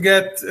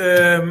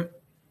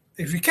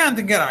 if you can,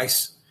 to get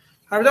ice.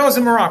 However, that was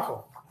in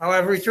Morocco.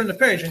 However, you turn the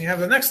page and you have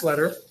the next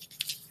letter.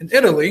 In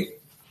Italy,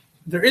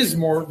 there is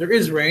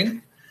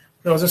rain.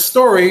 There was a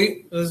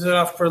story,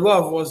 Zeraf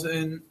Perlov was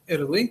in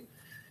Italy.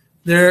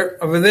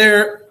 Over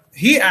there,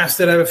 he asked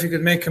the Rebbe if he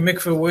could make a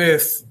mikveh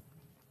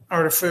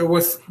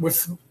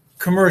with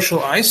commercial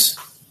ice.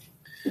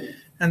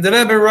 And the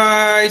Rebbe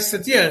writes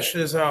that yes,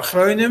 there's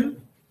achronim,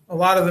 a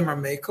lot of them are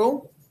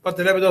mekel, but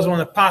the Rebbe doesn't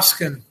want to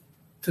paskin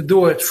to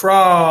do it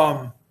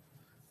from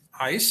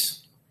ice.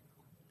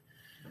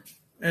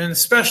 And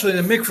especially in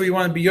the mikveh, you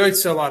want to be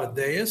yoytze a lot of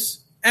days.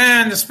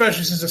 And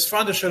especially since the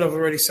Sfada should have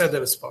already said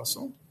that it's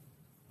possible.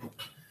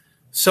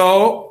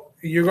 So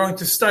you're going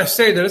to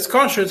say that it's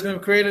kosher, it's going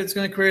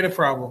to create a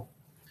problem.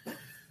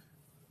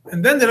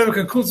 And then the Rebbe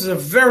concludes a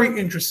very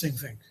interesting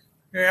thing.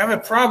 You have a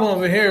problem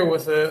over here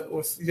with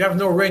you have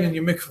no rain in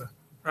your mikveh,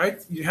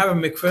 right? You have a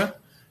mikveh,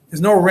 there's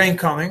no rain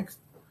coming.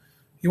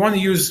 You want to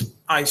use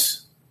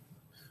ice.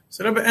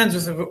 So the Rebbe ends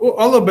with a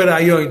little bit of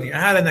ayoidi. I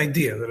had an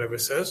idea, the Rebbe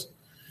says.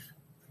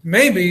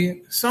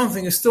 Maybe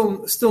something is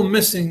still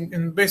missing,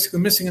 and basically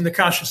missing in the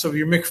kashrus of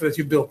your mikveh that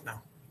you built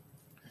now.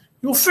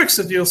 You'll fix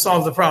it, you'll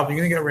solve the problem.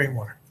 You're going to get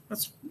rainwater.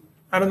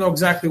 I don't know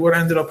exactly what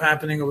ended up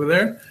happening over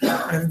there.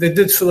 And they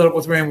did fill it up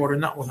with rainwater,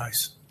 not with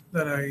ice.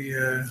 That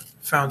I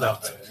found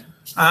out.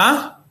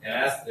 Yeah,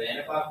 that's the 8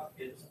 o'clock.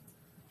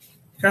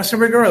 Ask him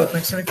regardless,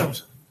 next time he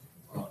comes.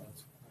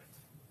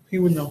 He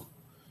would know.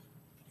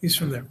 He's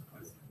from there.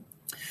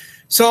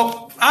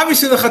 So,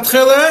 obviously, the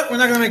chatchila, we're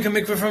not going to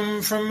make a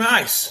mikveh from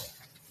ice.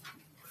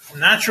 From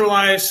natural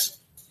ice,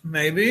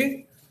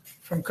 maybe.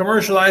 From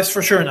commercial ice,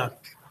 for sure not.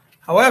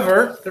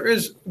 However, there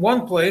is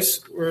one place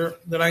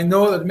that I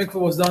know that mikveh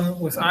was done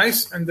with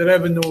ice, and the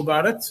Rebbe knew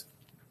about it.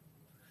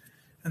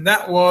 And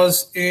that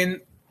was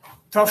in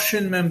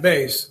Tafshin Mem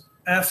Beis,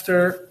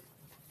 after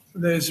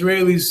the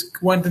Israelis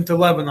went into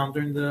Lebanon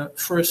during the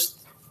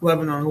first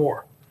Lebanon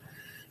war.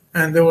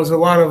 And there was there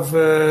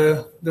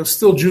were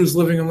still Jews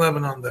living in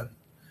Lebanon then.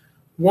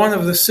 One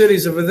of the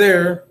cities over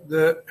there,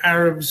 the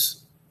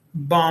Arabs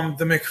bombed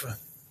the mikveh.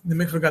 The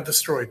mikveh got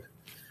destroyed.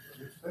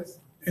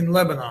 In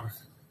Lebanon.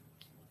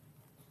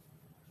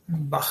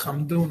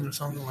 Bachamdun or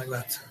something like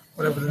that.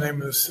 Whatever the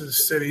name of the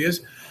city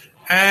is.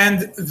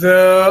 And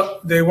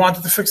they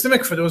wanted to fix the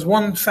mikveh. There was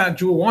one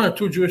or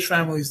two Jewish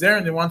families there,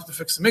 and they wanted to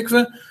fix the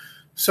mikveh.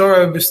 So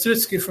Rabbi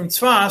Bistritsky from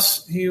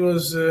Tzfas, he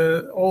was,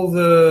 all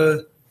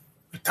the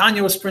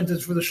Tanya was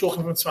printed for the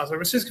Shulchan from Tzfas.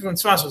 Rabbi Bistritsky from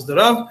Tzfas was the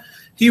Rav.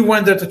 He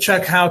went there to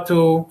check how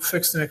to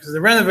fix the mikveh. They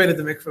renovated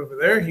the mikveh over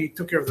there. He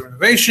took care of the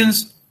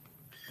renovations.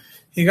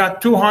 He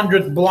got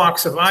 200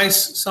 blocks of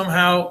ice.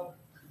 Somehow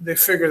they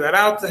figured that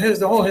out.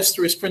 The whole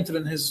history is printed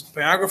in his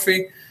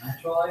biography.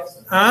 Natural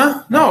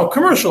ice? No,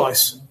 commercial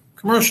ice.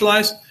 Commercial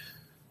ice.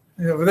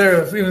 Over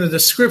there, even the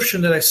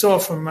description that I saw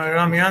from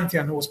Rami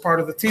Antian, who was part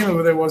of the team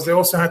over there, was they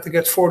also had to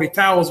get 40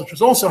 towels, which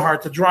was also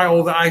hard to dry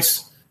all the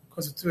ice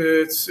because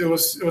it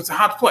was a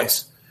hot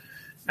place.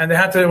 And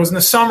it was in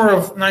the summer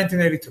of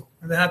 1982.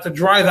 And they had to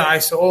dry the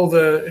ice. So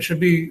it should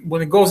be,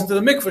 when it goes into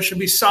the mikveh, it should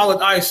be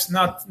solid ice,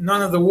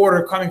 none of the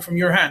water coming from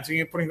your hands. So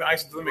you're putting the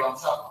ice into the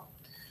mikveh.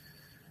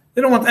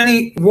 They don't want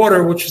any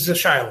water, which is a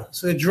shiloh.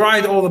 So they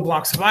dried all the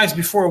blocks of ice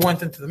before it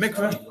went into the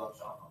mikveh.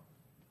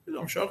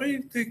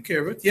 You take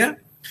care of it, yeah.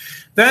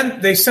 Then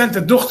they sent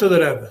a duch to the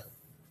Rebbe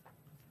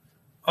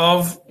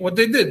of what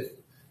they did.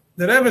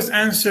 The Rebbe's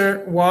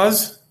answer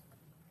was,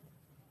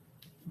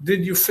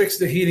 did you fix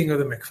the heating of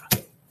the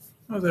mikveh?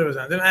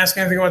 Didn't ask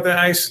anything about the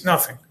ice,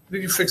 nothing.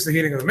 Did you fix the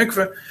heating of the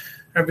mikveh?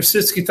 Rabbi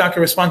Sitsky Taka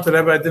responded to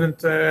the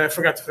Rebbe, I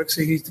forgot to fix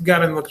it. He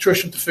got an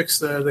electrician to fix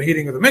the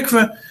heating of the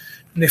mikveh.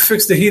 And they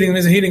fixed the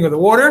heating of the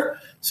water,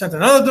 sent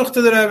another duch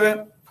to the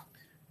Rebbe,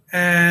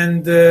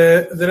 and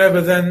the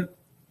Rebbe then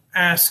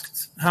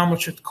asked how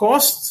much it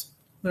cost,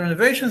 the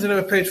renovations. The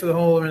Rebbe paid for the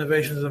whole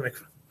renovations of the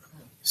mikveh.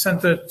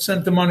 Sent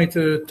the money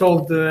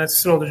told the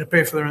Yisrael that you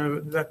pay for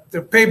that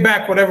to pay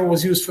back whatever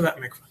was used for that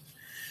mikveh.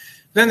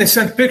 Then they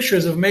sent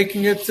pictures of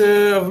making it.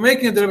 The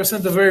Rebbe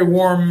sent a very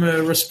warm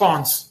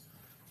response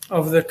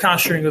of the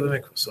kashering of the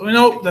mikveh. So we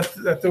know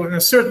that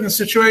in certain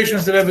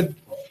situations the Rebbe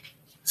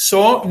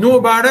knew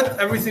about it.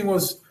 Everything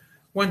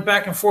went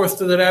back and forth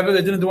to the Rebbe.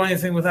 They didn't do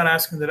anything without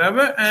asking the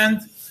Rebbe,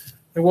 and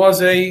there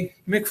was a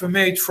mikveh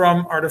made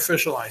from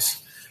artificial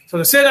ice. So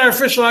to say that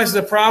artificial ice is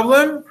a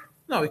problem,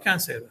 no, we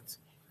can't say that.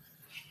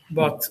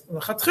 But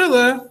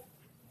l'chatchila,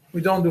 we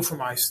don't do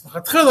from ice.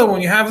 L'chatchila,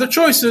 when you have the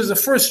choices, the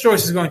first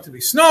choice is going to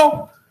be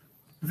snow,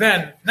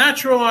 then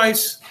natural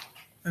ice,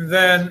 and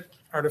then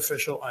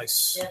artificial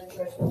ice. You have a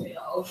choice between the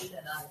ocean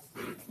and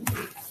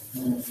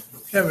ice.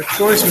 You have a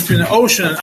choice between the ocean and